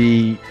claims to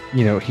be,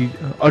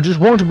 I just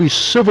want to be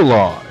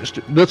civilized.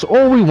 That's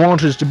all we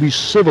want is to be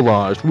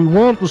civilized. We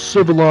want the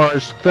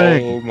civilized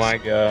thing. Oh my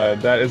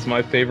god, that is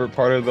my favorite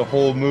part of the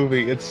whole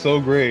movie. It's so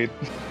great.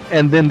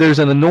 And then there's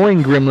an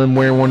annoying gremlin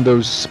wearing one of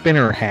those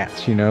spinner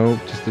hats,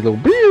 just a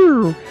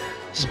little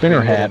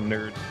spinner hat.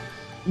 Nerd.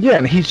 Yeah,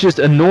 and he's just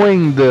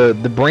annoying the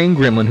Brain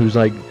Gremlin who's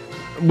like,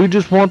 we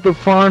just want the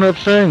finer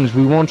things.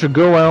 We want to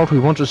go out. We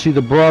want to see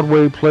the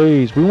Broadway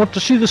plays. We want to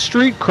see the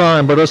street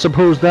crime, but I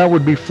suppose that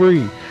would be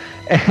free.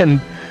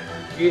 And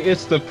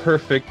it's the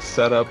perfect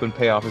setup and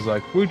payoff. Is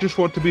like, we just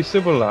want to be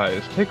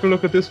civilized. Take a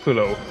look at this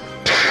pillow.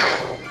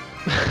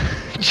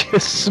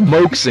 Just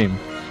smokes him.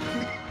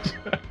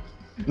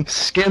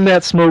 Skin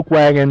that smoke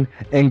wagon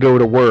and go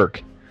to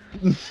work.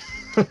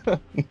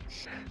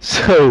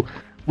 So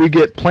we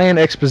get plan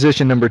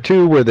exposition number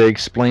 2 where they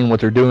explain what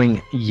they're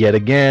doing yet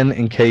again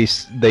in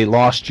case they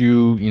lost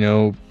you,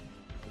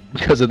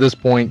 because at this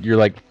point you're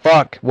like,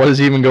 fuck, what is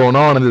even going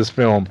on in this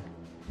film?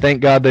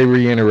 Thank God they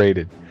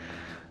reiterated.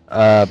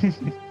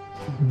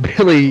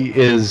 Billy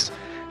is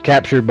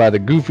captured by the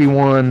goofy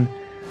one,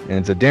 and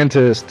it's a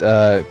dentist.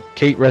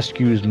 Kate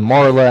rescues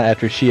Marla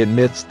after she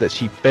admits that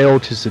she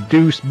failed to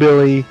seduce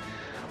Billy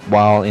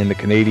while in the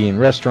Canadian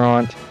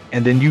restaurant,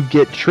 and then you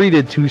get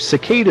treated to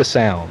cicada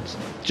sounds.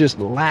 Just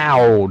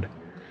loud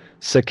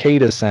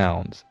cicada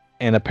sounds,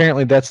 and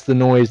apparently that's the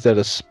noise that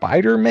a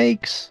spider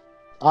makes.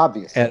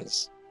 Obviously,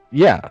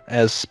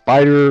 as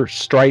Spider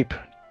Stripe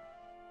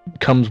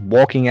comes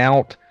walking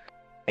out,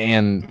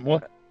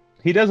 and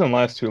he doesn't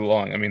last too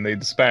long. I mean, they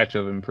dispatch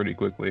of him pretty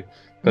quickly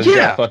because you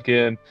got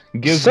fucking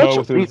Gizmo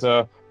with his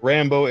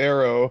Rambo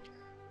arrow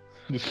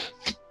just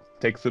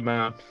takes him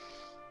out.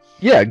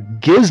 Yeah,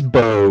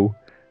 Gizmo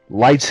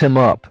lights him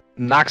up,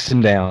 knocks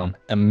him down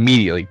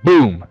immediately.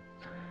 Boom.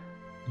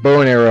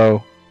 Bow and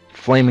arrow,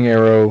 flaming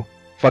arrow,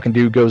 fucking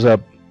dude goes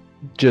up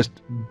just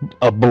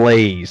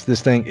ablaze.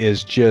 This thing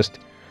is just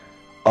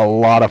a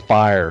lot of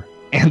fire.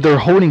 And they're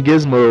holding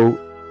Gizmo,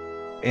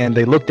 and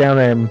they look down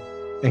at him,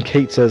 and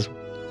Kate says,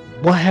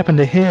 what happened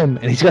to him?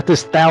 And he's got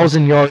this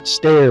 1,000-yard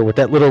stare with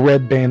that little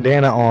red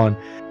bandana on.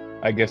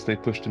 I guess they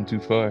pushed him too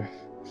far.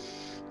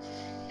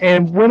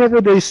 And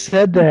whenever they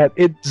said that,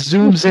 it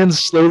zooms in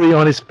slowly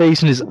on his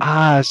face, and his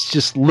eyes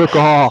just look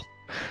off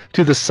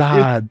to the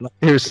side.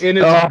 It's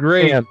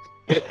great.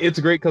 It's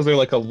great because they're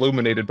like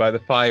illuminated by the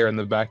fire in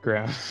the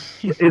background.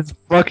 It's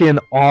fucking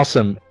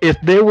awesome. If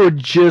there were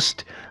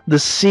just the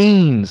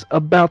scenes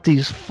about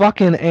these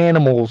fucking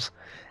animals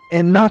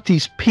and not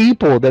these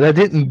people that I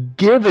didn't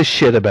give a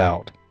shit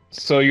about.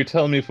 So you're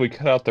telling me if we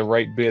cut out the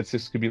right bits,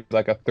 this could be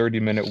like a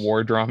 30-minute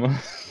war drama?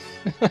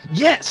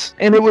 Yes,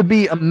 and it would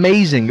be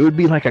amazing. It would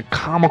be like a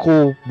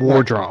comical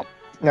war drama.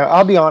 No,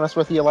 I'll be honest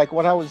with you. Like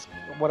what I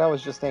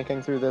was just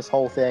thinking through this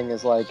whole thing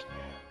is like,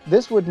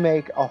 this would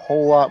make a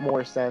whole lot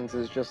more sense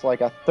as just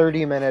like a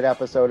 30-minute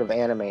episode of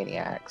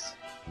Animaniacs.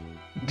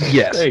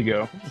 Yes. There you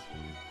go.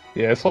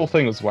 Yeah, this whole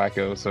thing was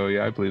wacko, so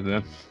yeah, I believe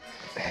that.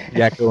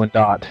 Yakko and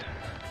Dot.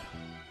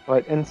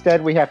 But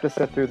instead, we have to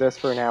sit through this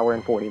for an hour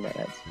and 40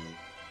 minutes.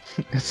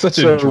 It's such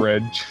a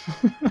dredge.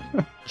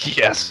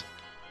 Yes.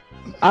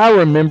 I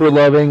remember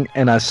loving,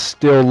 and I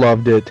still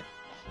loved it,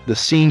 the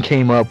scene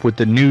came up with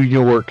the New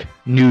York,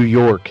 New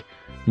York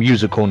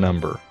musical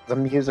number. The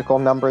musical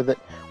number that...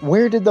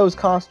 Where did those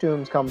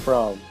costumes come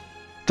from?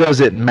 Does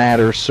it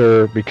matter,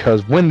 sir?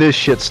 Because when this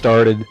shit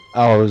started,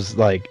 I was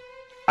like,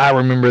 I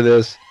remember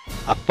this.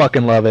 I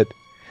fucking love it.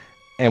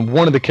 And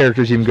one of the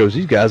characters even goes,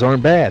 these guys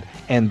aren't bad.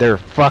 And they're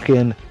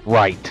fucking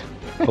right.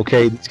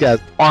 Okay? These guys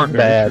aren't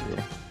bad.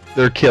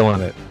 They're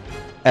killing it.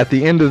 At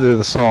the end of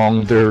the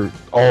song, they're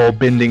all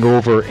bending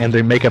over and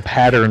they make a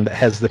pattern that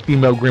has the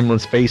female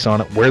gremlin's face on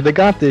it. Where they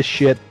got this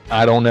shit,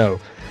 I don't know.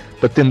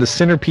 But then the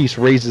centerpiece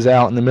raises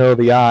out in the middle of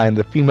the eye and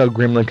the female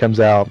gremlin comes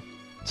out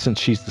since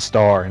she's the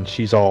star and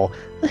she's all,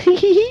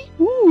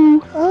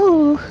 ooh,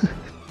 oh.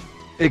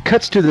 It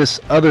cuts to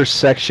this other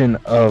section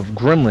of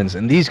gremlins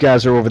and these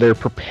guys are over there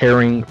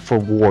preparing for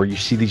war. You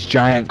see these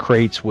giant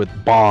crates with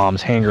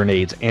bombs, hand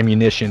grenades,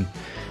 ammunition.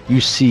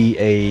 You see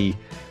a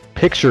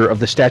picture of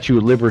the Statue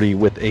of Liberty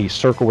with a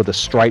circle with a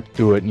stripe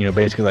through it, you know,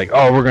 basically like,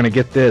 oh, we're gonna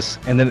get this,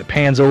 and then it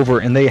pans over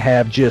and they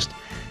have just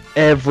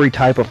every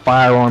type of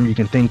firearm you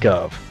can think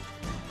of.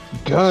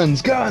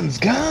 Guns, guns,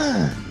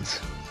 guns.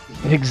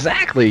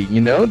 Exactly,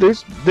 you know,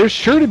 there's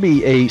sure to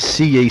be a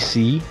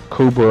CAC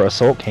Cobra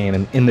assault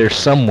cannon in there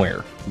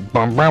somewhere.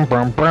 Would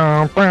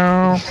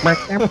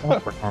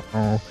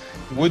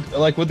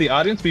the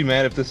audience be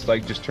mad if this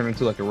like just turned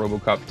into like a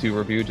RoboCop 2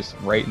 review just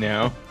right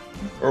now?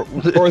 Or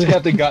they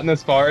have they gotten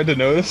this far to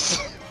notice?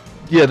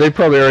 Yeah, they've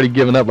probably already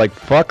given up. Like,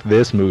 fuck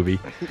this movie.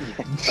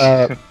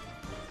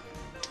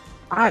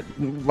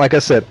 Like I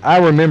said, I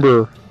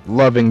remember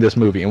loving this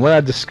movie, and when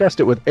I discussed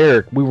it with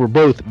Eric, we were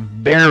both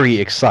very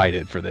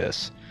excited for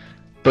this.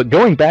 But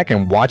going back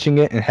and watching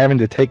it and having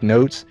to take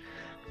notes,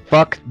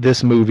 fuck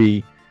this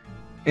movie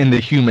in the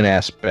human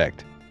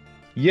aspect.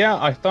 Yeah,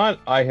 I thought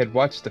I had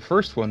watched the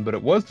first one, but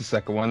it was the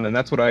second one, and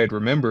that's what I had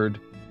remembered.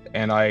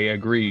 And I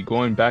agree.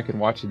 Going back and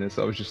watching this,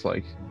 I was just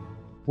like,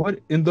 what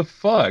in the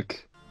fuck?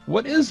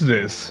 What is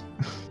this?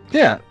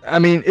 Yeah, I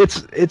mean,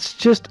 it's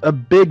just a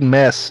big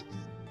mess.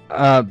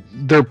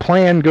 Their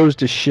plan goes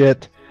to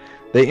shit.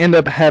 They end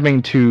up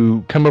having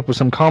to come up with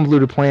some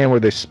convoluted plan where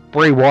they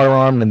spray water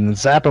on them and then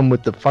zap them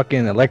with the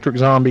fucking electric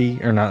zombie,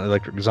 or not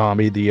electric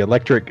zombie, the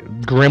electric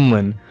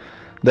gremlin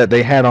that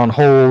they had on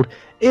hold.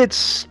 It's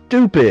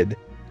stupid.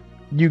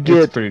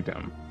 It's pretty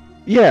dumb.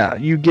 Yeah,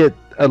 you get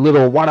a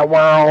little what a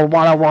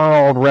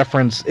world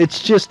reference.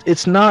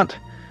 It's not.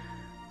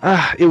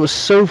 It was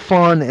so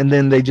fun, and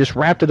then they just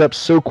wrapped it up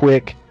so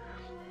quick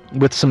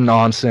with some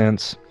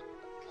nonsense.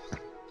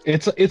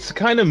 It's the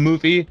kind of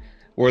movie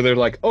where they're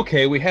like,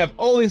 okay, we have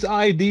all these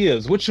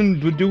ideas. Which one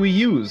do we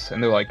use?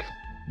 And they're like,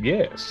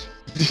 yes.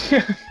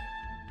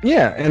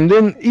 Yeah, and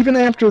then even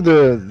after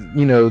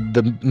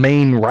the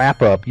main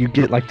wrap up, you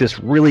get like this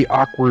really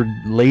awkward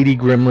lady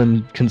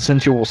gremlin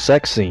consensual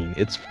sex scene.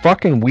 It's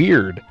fucking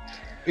weird.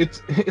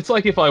 It's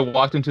like if I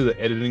walked into the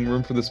editing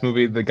room for this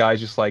movie, the guy's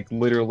just like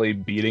literally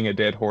beating a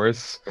dead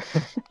horse.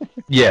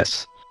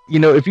 Yes. You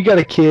know, if you got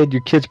a kid,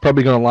 your kid's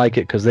probably going to like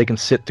it because they can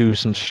sit through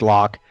some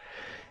schlock.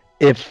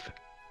 If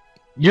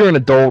you're an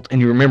adult and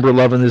you remember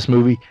loving this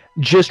movie,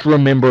 just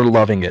remember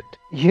loving it.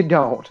 You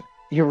don't.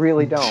 You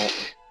really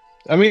don't.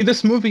 I mean,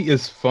 this movie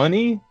is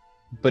funny,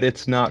 but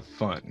it's not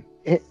fun.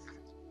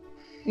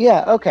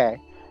 Yeah, okay.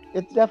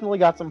 It's definitely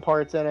got some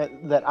parts in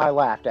it that I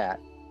laughed at.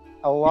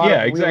 A lot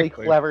of really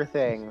clever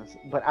things,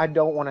 but I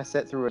don't want to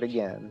sit through it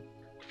again.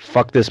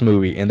 Fuck this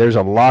movie, and there's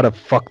a lot of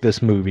fuck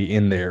this movie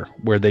in there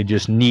where they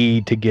just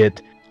need to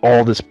get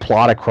all this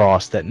plot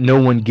across that no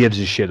one gives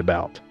a shit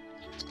about.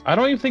 I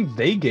don't even think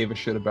they gave a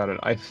shit about it.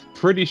 I'm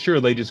pretty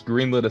sure they just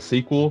greenlit a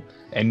sequel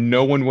and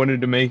no one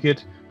wanted to make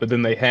it, but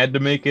then they had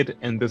to make it,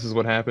 and this is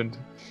what happened.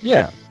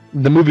 Yeah.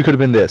 The movie could have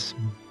been this.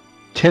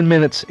 10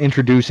 minutes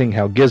introducing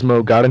how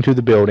Gizmo got into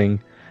the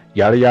building,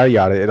 yada, yada,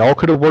 yada. It all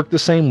could have worked the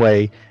same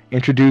way.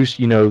 Introduce,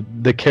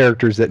 the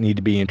characters that need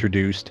to be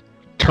introduced.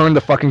 Turn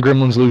the fucking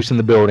gremlins loose in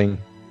the building.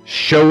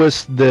 Show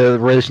us the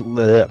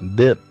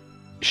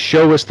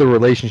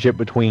relationship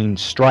between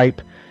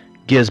Stripe,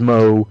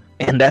 Gizmo,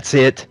 and that's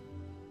it.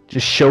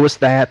 Just show us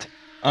that.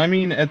 I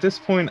mean, at this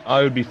point,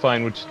 I would be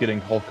fine with just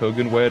getting Hulk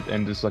Hogan wet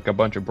and just like a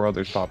bunch of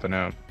brothers popping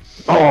out.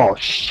 Oh,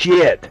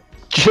 shit.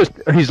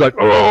 He's like,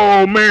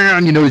 oh,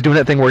 man. He's doing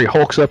that thing where he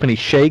hulks up and he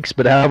shakes,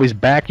 but out of his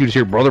back, you just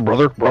hear brother.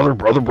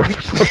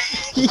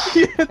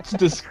 Yeah, it's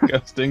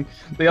disgusting.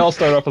 They all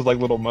start off as like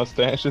little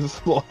mustaches,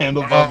 little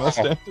handlebar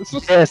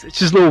mustaches. Yes, it's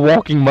just little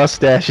walking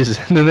mustaches,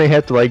 and then they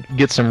have to like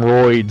get some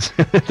roids.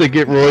 They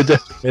get roids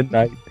at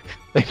midnight.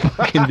 They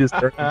fucking just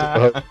turn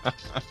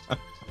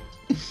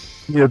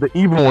into the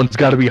evil one's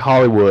got to be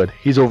Hollywood.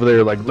 He's over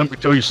there like, let me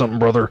tell you something,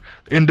 brother.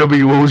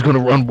 NWO is going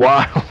to run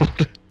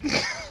wild.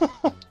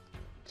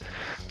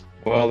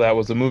 Well, that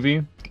was a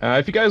movie.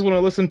 If you guys want to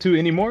listen to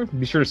any more,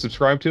 be sure to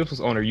subscribe to us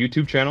on our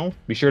YouTube channel.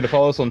 Be sure to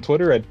follow us on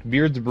Twitter at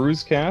Beards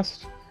Brews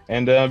Cast,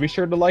 and be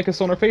sure to like us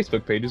on our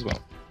Facebook page as well.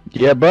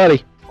 Yeah,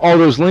 buddy. All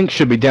those links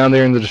should be down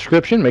there in the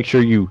description. Make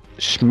sure you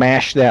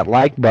smash that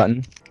like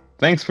button.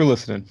 Thanks for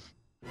listening.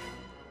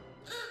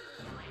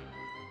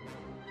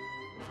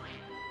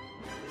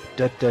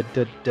 Da, da,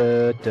 da,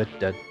 da, da,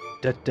 da.